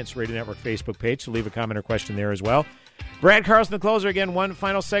Alliance Radio Network Facebook page, so leave a comment or question there as well. Brad Carlson, the closer, again, one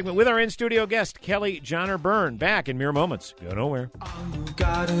final segment with our in-studio guest, Kelly Jahner-Byrne, back in mere moments. Go nowhere. All you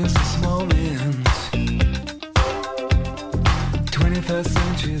got is this moment. 21st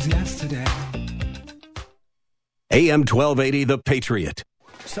century's yesterday. AM 1280, The Patriot.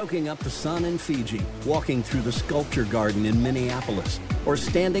 Soaking up the sun in Fiji, walking through the sculpture garden in Minneapolis, or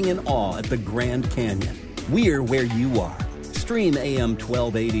standing in awe at the Grand Canyon. We're where you are. Stream AM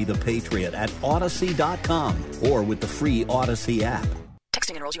 1280 The Patriot at Odyssey.com or with the free Odyssey app.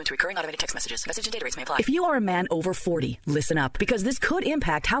 Texting enrolls you into recurring automated text messages. Message and data rates may apply. If you are a man over 40, listen up, because this could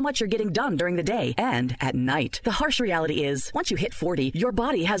impact how much you're getting done during the day and at night. The harsh reality is, once you hit 40, your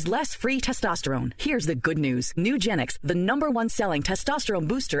body has less free testosterone. Here's the good news. Nugenix, the #1 selling testosterone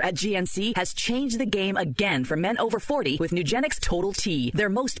booster at GNC, has changed the game again for men over 40 with Nugenix Total T, their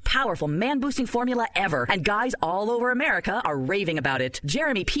most powerful man-boosting formula ever. And guys all over America are raving about it.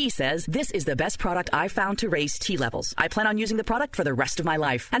 Jeremy P. says, this is the best product I've found to raise T levels. I plan on using the product for the rest of my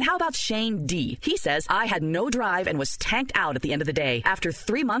life. And how about Shane D? He says, I had no drive and was tanked out at the end of the day. After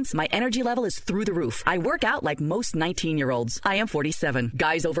 3 months, my energy level is through the roof. I work out like most 19-year-olds. I am 47.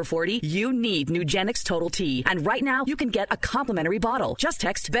 Guys over 40, you need Nugenix Total T. And right now, you can get a complimentary bottle. Just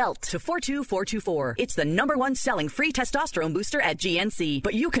text BELT to 42424. It's the #1 selling free testosterone booster at GNC.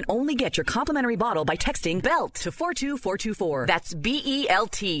 But you can only get your complimentary bottle by texting BELT to 42424. That's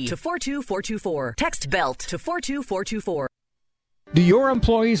BELT to 42424. Text BELT to 42424. Do your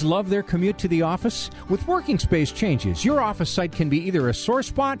employees love their commute to the office? With working space changes, your office site can be either a sore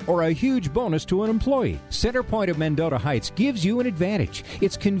spot or a huge bonus to an employee. Centerpoint of Mendota Heights gives you an advantage.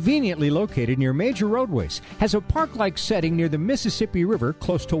 It's conveniently located near major roadways, has a park-like setting near the Mississippi River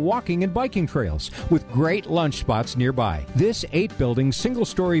close to walking and biking trails, with great lunch spots nearby. This 8-building,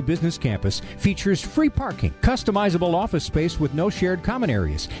 single-story business campus features free parking, customizable office space with no shared common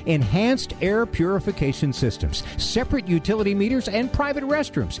areas, enhanced air purification systems, separate utility meters, and private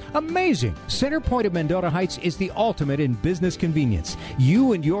restrooms. Amazing! Centerpoint of Mendota Heights is the ultimate in business convenience.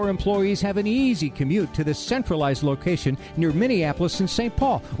 You and your employees have an easy commute to this centralized location near Minneapolis and St.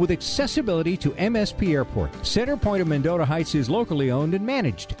 Paul with accessibility to MSP Airport. Centerpoint of Mendota Heights is locally owned and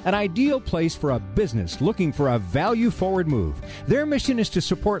managed, an ideal place for a business looking for a value-forward move. Their mission is to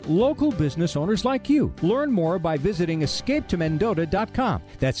support local business owners like you. Learn more by visiting escapetomendota.com.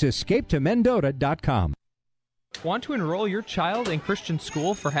 That's escapetomendota.com. Want to enroll your child in Christian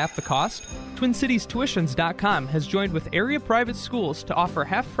school for half the cost? TwinCitiesTuitions.com has joined with area private schools to offer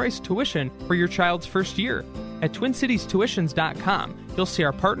half-price tuition for your child's first year. At TwinCitiesTuitions.com, you'll see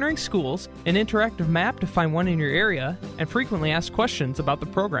our partnering schools, an interactive map to find one in your area, and frequently asked questions about the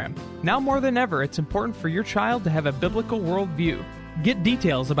program. Now more than ever, it's important for your child to have a biblical worldview. Get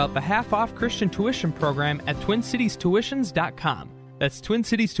details about the half-off Christian tuition program at TwinCitiesTuitions.com. That's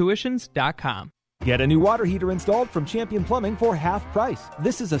TwinCitiesTuitions.com. Get a new water heater installed from Champion Plumbing for half price.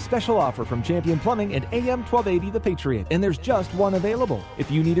 This is a special offer from Champion Plumbing and AM 1280 The Patriot, and there's just one available.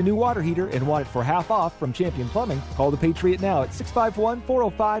 If you need a new water heater and want it for half off from Champion Plumbing, call The Patriot now at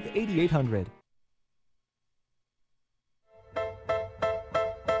 651-405-8800.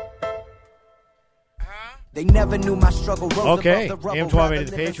 They never knew my struggle. Okay, AM 1280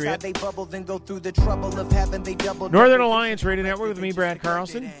 The Patriot. Northern Alliance Radio Network with me, Brad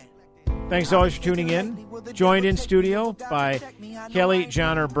Carlson. Thanks always for tuning in. Joined in studio by Kelly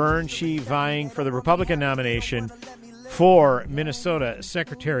Jahner-Byrne, she vying for the Republican nomination for Minnesota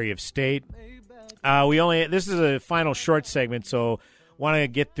Secretary of State. This is a final short segment, so want to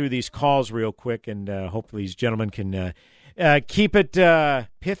get through these calls real quick, and hopefully these gentlemen can keep it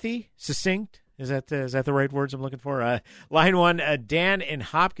pithy, succinct. Is that the right words I'm looking for? Line one, Dan in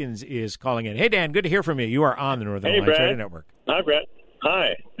Hopkins is calling in. Hey, Dan, good to hear from you. You are on the Northern Alliance Radio Network. Hi, Brett.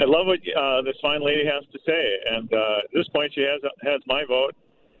 Hi. I love what this fine lady has to say, and at this point she has my vote.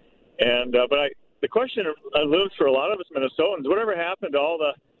 And the question looms for a lot of us Minnesotans. Whatever happened to all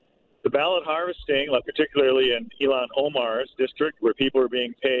the ballot harvesting, like particularly in Ilhan Omar's district, where people were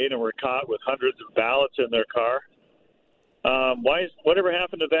being paid and were caught with hundreds of ballots in their car? Whatever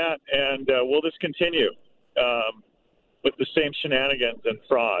happened to that? And will this continue with the same shenanigans and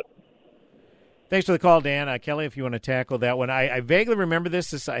fraud? Thanks for the call, Dan. Kelly, if you want to tackle that one. I vaguely remember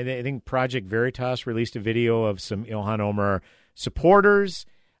this. I think Project Veritas released a video of some Ilhan Omar supporters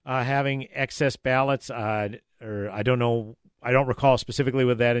having excess ballots. Or I don't know. I don't recall specifically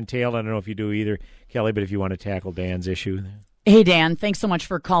what that entailed. I don't know if you do either, Kelly, but if you want to tackle Dan's issue. Hey, Dan, thanks so much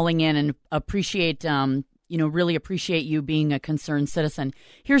for calling in, and really appreciate you being a concerned citizen.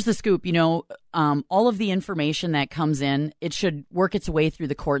 Here's the scoop. All of the information that comes in, it should work its way through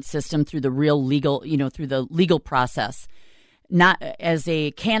the court system, through the real legal, through the legal process. Not as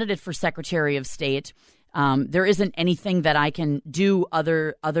a candidate for Secretary of State, there isn't anything that I can do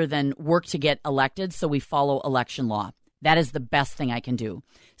other than work to get elected, so we follow election law. That is the best thing I can do.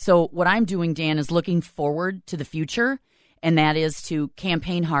 So what I'm doing, Dan, is looking forward to the future, and that is to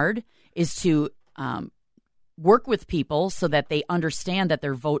campaign hard, is to work with people so that they understand that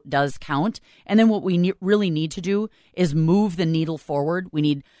their vote does count. And then what we really need to do is move the needle forward. We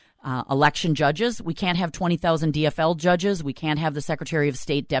need election judges. We can't have 20,000 DFL judges. We can't have the Secretary of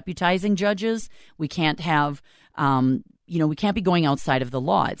State deputizing judges. We can't have, we can't be going outside of the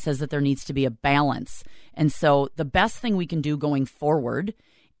law. It says that there needs to be a balance. And so the best thing we can do going forward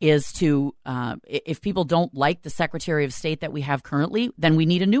is to, if people don't like the Secretary of State that we have currently, then we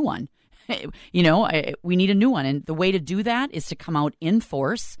need a new one. We need a new one. And the way to do that is to come out in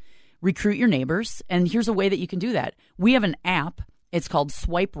force, recruit your neighbors. And here's a way that you can do that. We have an app. It's called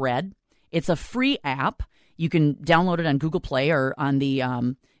Swipe Red. It's a free app. You can download it on Google Play or on the,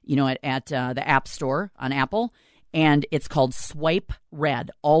 at the App Store on Apple. And it's called Swipe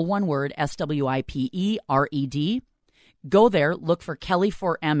Red, all one word, SWIPERED. Go there, look for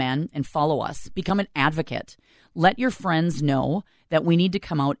Kelly4MN, and follow us. Become an advocate. Let your friends know that we need to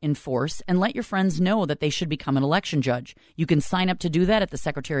come out in force, and let your friends know that they should become an election judge. You can sign up to do that at the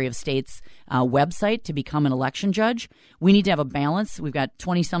Secretary of State's website to become an election judge. We need to have a balance. We've got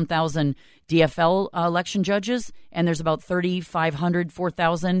 20-some thousand DFL election judges, and there's about 3,500,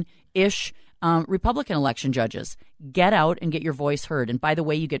 4,000-ish Republican election judges. Get out and get your voice heard. And by the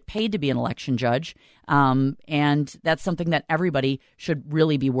way, you get paid to be an election judge, and that's something that everybody should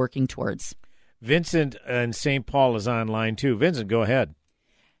really be working towards. Vincent in St. Paul is online, too. Vincent, go ahead.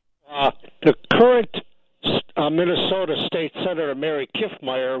 The current Minnesota State Senator Mary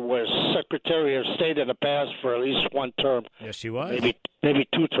Kiffmeyer was Secretary of State in the past for at least one term. Yes, she was. Maybe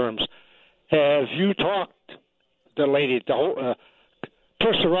two terms. Have you talked to the lady, the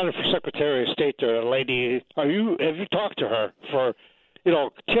person running for Secretary of State, the lady? Have you talked to her for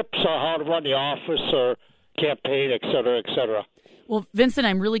tips on how to run the office or campaign, et cetera, et cetera? Well, Vincent,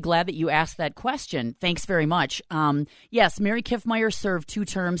 I'm really glad that you asked that question. Thanks very much. Yes, Mary Kiffmeyer served 2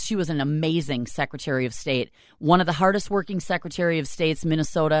 terms. She was an amazing Secretary of State. One of the hardest working Secretary of States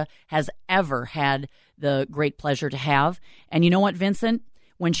Minnesota has ever had the great pleasure to have. And you know what, Vincent?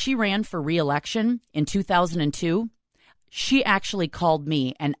 When she ran for re-election in 2002, she actually called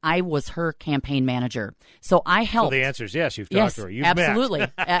me, and I was her campaign manager. So I helped. So the answer is yes, you've talked to her. You've absolutely.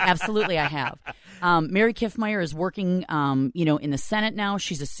 met. Absolutely, I have. Mary Kiffmeyer is working, in the Senate now.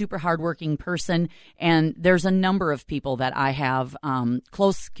 She's a super hardworking person, and there's a number of people that I have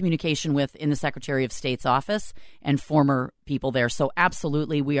close communication with in the Secretary of State's office and former people there. So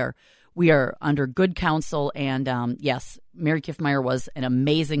absolutely, we are under good counsel, and yes, Mary Kiffmeyer was an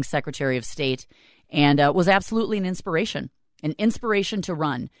amazing Secretary of State. And was absolutely an inspiration to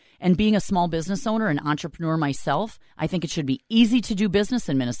run. And being a small business owner and entrepreneur myself, I think it should be easy to do business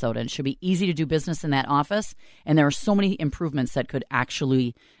in Minnesota. It should be easy to do business in that office. And there are so many improvements that could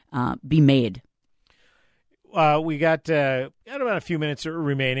actually be made. We got about a few minutes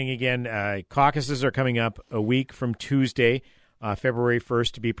remaining. Again, caucuses are coming up a week from Tuesday, February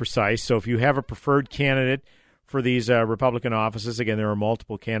 1st to be precise. So if you have a preferred candidate for these Republican offices, again, there are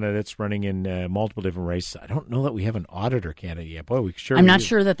multiple candidates running in multiple different races. I don't know that we have an auditor candidate yet. Boy, I'm not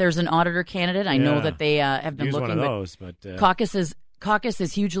sure that there's an auditor candidate. I know that they have been looking. One of those, but caucus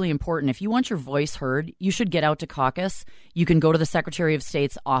is hugely important. If you want your voice heard, you should get out to caucus. You can go to the Secretary of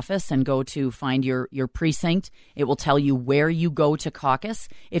State's office and go to find your precinct. It will tell you where you go to caucus.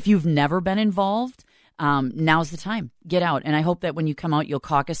 If you've never been involved, now's the time. Get out. And I hope that when you come out, you'll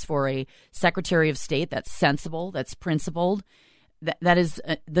caucus for a Secretary of State that's sensible, that's principled, that is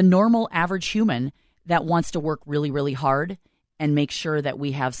the normal average human that wants to work really, really hard and make sure that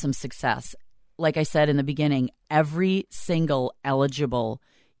we have some success. Like I said in the beginning, every single eligible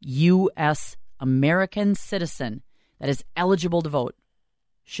U.S. American citizen that is eligible to vote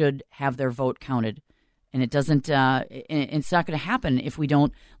should have their vote counted. And it's not going to happen if we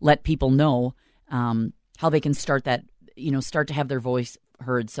don't let people know how they can start to have their voice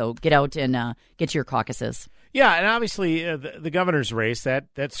heard. So get out and get to your caucuses. Yeah, and obviously the governor's race,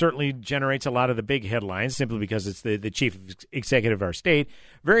 that certainly generates a lot of the big headlines simply because it's the chief executive of our state.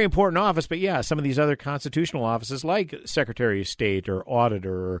 Very important office, but yeah, some of these other constitutional offices like Secretary of State or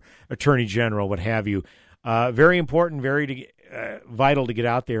Auditor or Attorney General, what have you, very important, very vital to get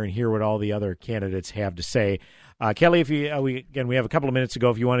out there and hear what all the other candidates have to say. Kelly, if we have a couple of minutes to go.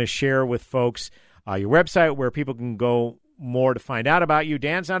 If you want to share with folks your website where people can go more to find out about you.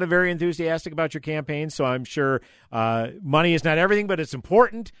 Dan's not very enthusiastic about your campaign, so I'm sure money is not everything, but it's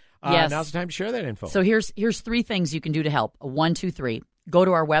important. Yes. Now's the time to share that info. So here's 3 things you can do to help. 1, 2, 3. Go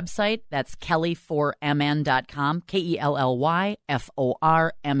to our website. That's kelly4mn.com,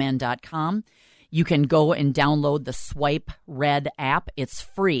 KELLYFORMN.com. You can go and download the Swipe Red app. It's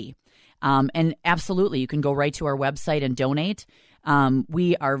free. And absolutely, you can go right to our website and donate.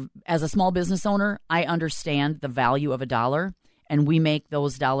 We are, as a small business owner, I understand the value of a dollar, and we make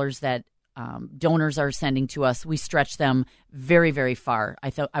those dollars that donors are sending to us, we stretch them very, very far.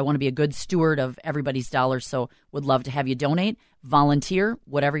 I want to be a good steward of everybody's dollars, so would love to have you donate, volunteer,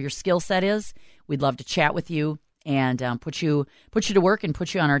 whatever your skill set is. We'd love to chat with you and put you to work and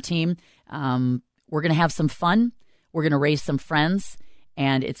put you on our team. We're going to have some fun. We're going to raise some friends,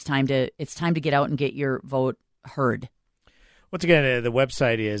 and it's time to get out and get your vote heard. Once again, the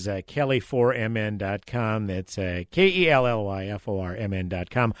website is kelly4mn.com. That's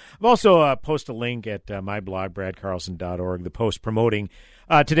KELLYFORMN.com. I've also posted a link at my blog, bradcarlson.org, the post promoting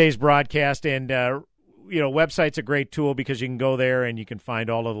today's broadcast. And, website's a great tool because you can go there and you can find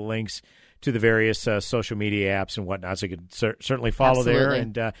all of the links to the various social media apps and whatnot. So you can certainly follow there.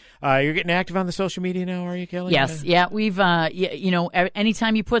 And you're getting active on the social media now, are you, Kelly? Yes. Yeah. We've,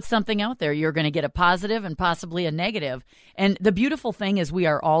 anytime you put something out there, you're going to get a positive and possibly a negative. And the beautiful thing is we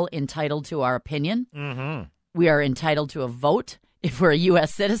are all entitled to our opinion. Mm-hmm. We are entitled to a vote if we're a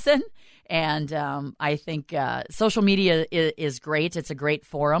U.S. citizen. And I think social media is great. It's a great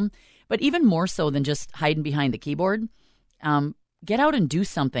forum. But even more so than just hiding behind the keyboard, get out and do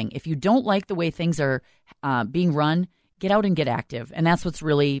something. If you don't like the way things are being run, get out and get active. And that's what's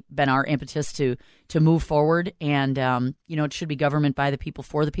really been our impetus to move forward. And, it should be government by the people,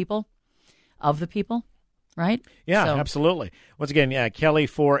 for the people, of the people, right? Yeah, absolutely. Once again,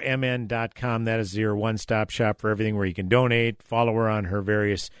 kelly4mn.com. That is your one-stop shop for everything where you can donate, follow her on her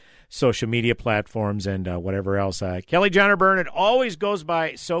various social media platforms and whatever else. Kelly Jahner-Byrne, it always goes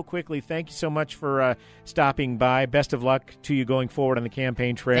by so quickly. Thank you so much for stopping by. Best of luck to you going forward on the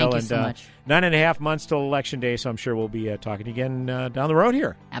campaign trail. Thank you so much. 9.5 months till Election Day, so I'm sure we'll be talking again down the road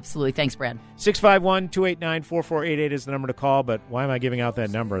here. Absolutely. Thanks, Brad. 651-289-4488 is the number to call, but why am I giving out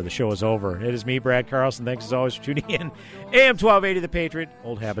that number? The show is over. It is me, Brad Carlson. Thanks as always for tuning in. AM 1280, The Patriot.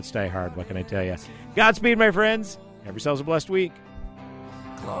 Old habits die hard. What can I tell you? Godspeed, my friends. Have yourselves a blessed week.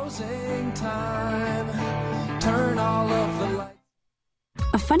 Closing time. Turn all of the lights.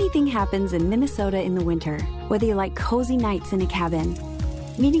 A funny thing happens in Minnesota in the winter, whether you like cozy nights in a cabin,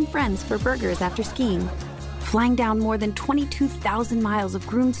 meeting friends for burgers after skiing, flying down more than 22,000 miles of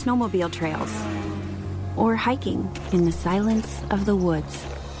groomed snowmobile trails, or hiking in the silence of the woods.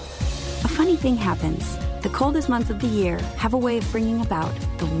 A funny thing happens. The coldest months of the year have a way of bringing about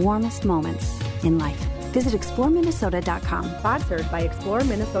the warmest moments in life. Visit ExploreMinnesota.com. Sponsored by Explore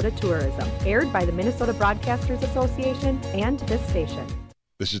Minnesota Tourism. Aired by the Minnesota Broadcasters Association and this station.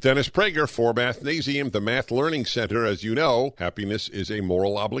 This is Dennis Prager for Mathnasium, the Math Learning Center. As you know, happiness is a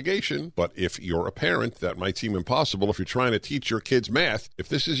moral obligation, but if you're a parent, that might seem impossible if you're trying to teach your kids math. If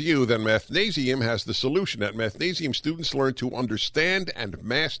this is you, then Mathnasium has the solution. At Mathnasium, students learn to understand and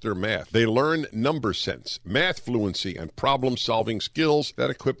master math. They learn number sense, math fluency, and problem-solving skills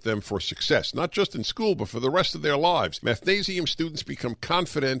that equip them for success, not just in school, but for the rest of their lives. Mathnasium students become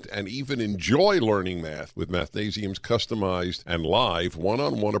confident and even enjoy learning math. With Mathnasium's customized and live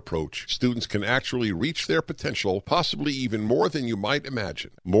one-on-one approach, students can actually reach their potential, possibly even more than you might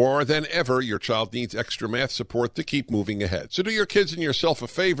imagine. More than ever, your child needs extra math support to keep moving ahead. So do your kids and yourself a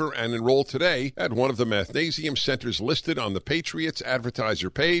favor and enroll today at one of the Mathnasium centers listed on the Patriots advertiser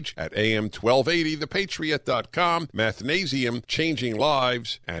page at am1280thepatriot.com. Mathnasium, changing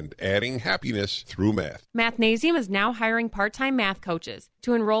lives and adding happiness through math. Mathnasium is now hiring part-time math coaches.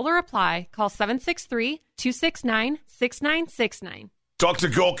 To enroll or apply, call 763-269-6969. Dr.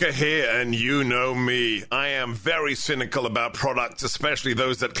 Gorka here, and you know me. I am very cynical about products, especially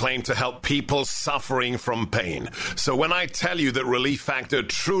those that claim to help people suffering from pain. So when I tell you that Relief Factor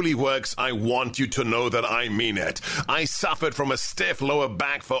truly works, I want you to know that I mean it. I suffered from a stiff lower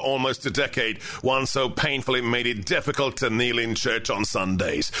back for almost a decade, one so painful it made it difficult to kneel in church on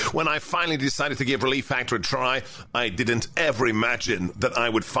Sundays. When I finally decided to give Relief Factor a try, I didn't ever imagine that I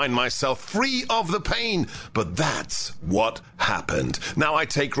would find myself free of the pain. But that's what happened. Now I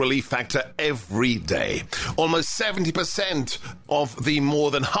take Relief Factor every day. Almost 70% of the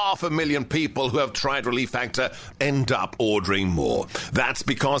more than 500,000 people who have tried Relief Factor end up ordering more. That's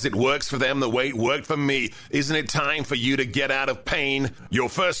because it works for them the way it worked for me. Isn't it time for you to get out of pain? Your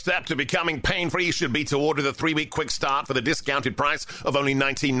first step to becoming pain-free should be to order the 3-week quick start for the discounted price of only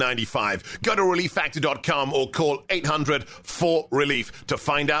 $19.95. Go to relieffactor.com or call 800-4RELIEF to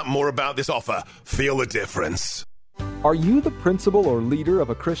find out more about this offer. Feel the difference. Are you the principal or leader of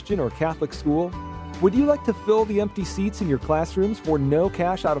a Christian or Catholic school? Would you like to fill the empty seats in your classrooms for no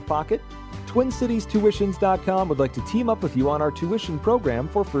cash out of pocket? TwinCitiesTuitions.com would like to team up with you on our tuition program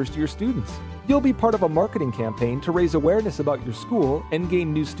for first-year students. You'll be part of a marketing campaign to raise awareness about your school and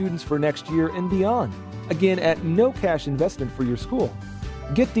gain new students for next year and beyond. Again, at no cash investment for your school.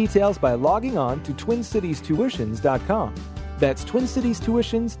 Get details by logging on to TwinCitiesTuitions.com. That's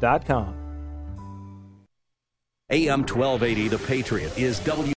TwinCitiesTuitions.com. AM 1280, The Patriot, is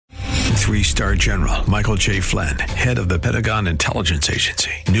W. 3-star General Michael J. Flynn, head of the Pentagon Intelligence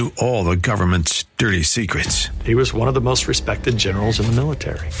Agency, knew all the government's dirty secrets. He was one of the most respected generals in the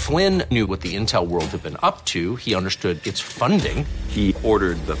military. Flynn knew what the intel world had been up to. He understood its funding. He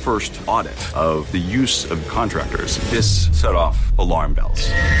ordered the first audit of the use of contractors. This set off alarm bells.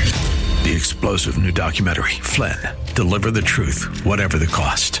 The explosive new documentary, Flynn, Deliver the Truth, Whatever the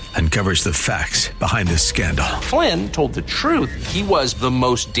Cost, uncovers the facts behind this scandal. Flynn told the truth. He was the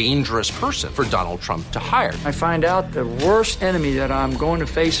most dangerous person for Donald Trump to hire. I find out the worst enemy that I'm going to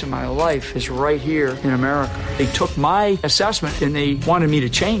face in my life is right here in America. They took my assessment and they wanted me to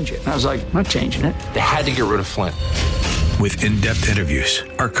change it. And I was like, I'm not changing it. They had to get rid of Flynn. With in-depth interviews,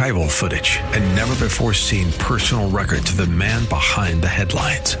 archival footage, and never-before-seen personal records of the man behind the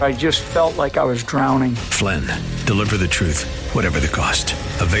headlines. I just felt like I was drowning. Flynn, Deliver the Truth, Whatever the Cost.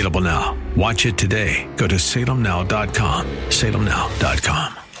 Available now. Watch it today. Go to salemnow.com.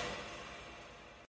 salemnow.com.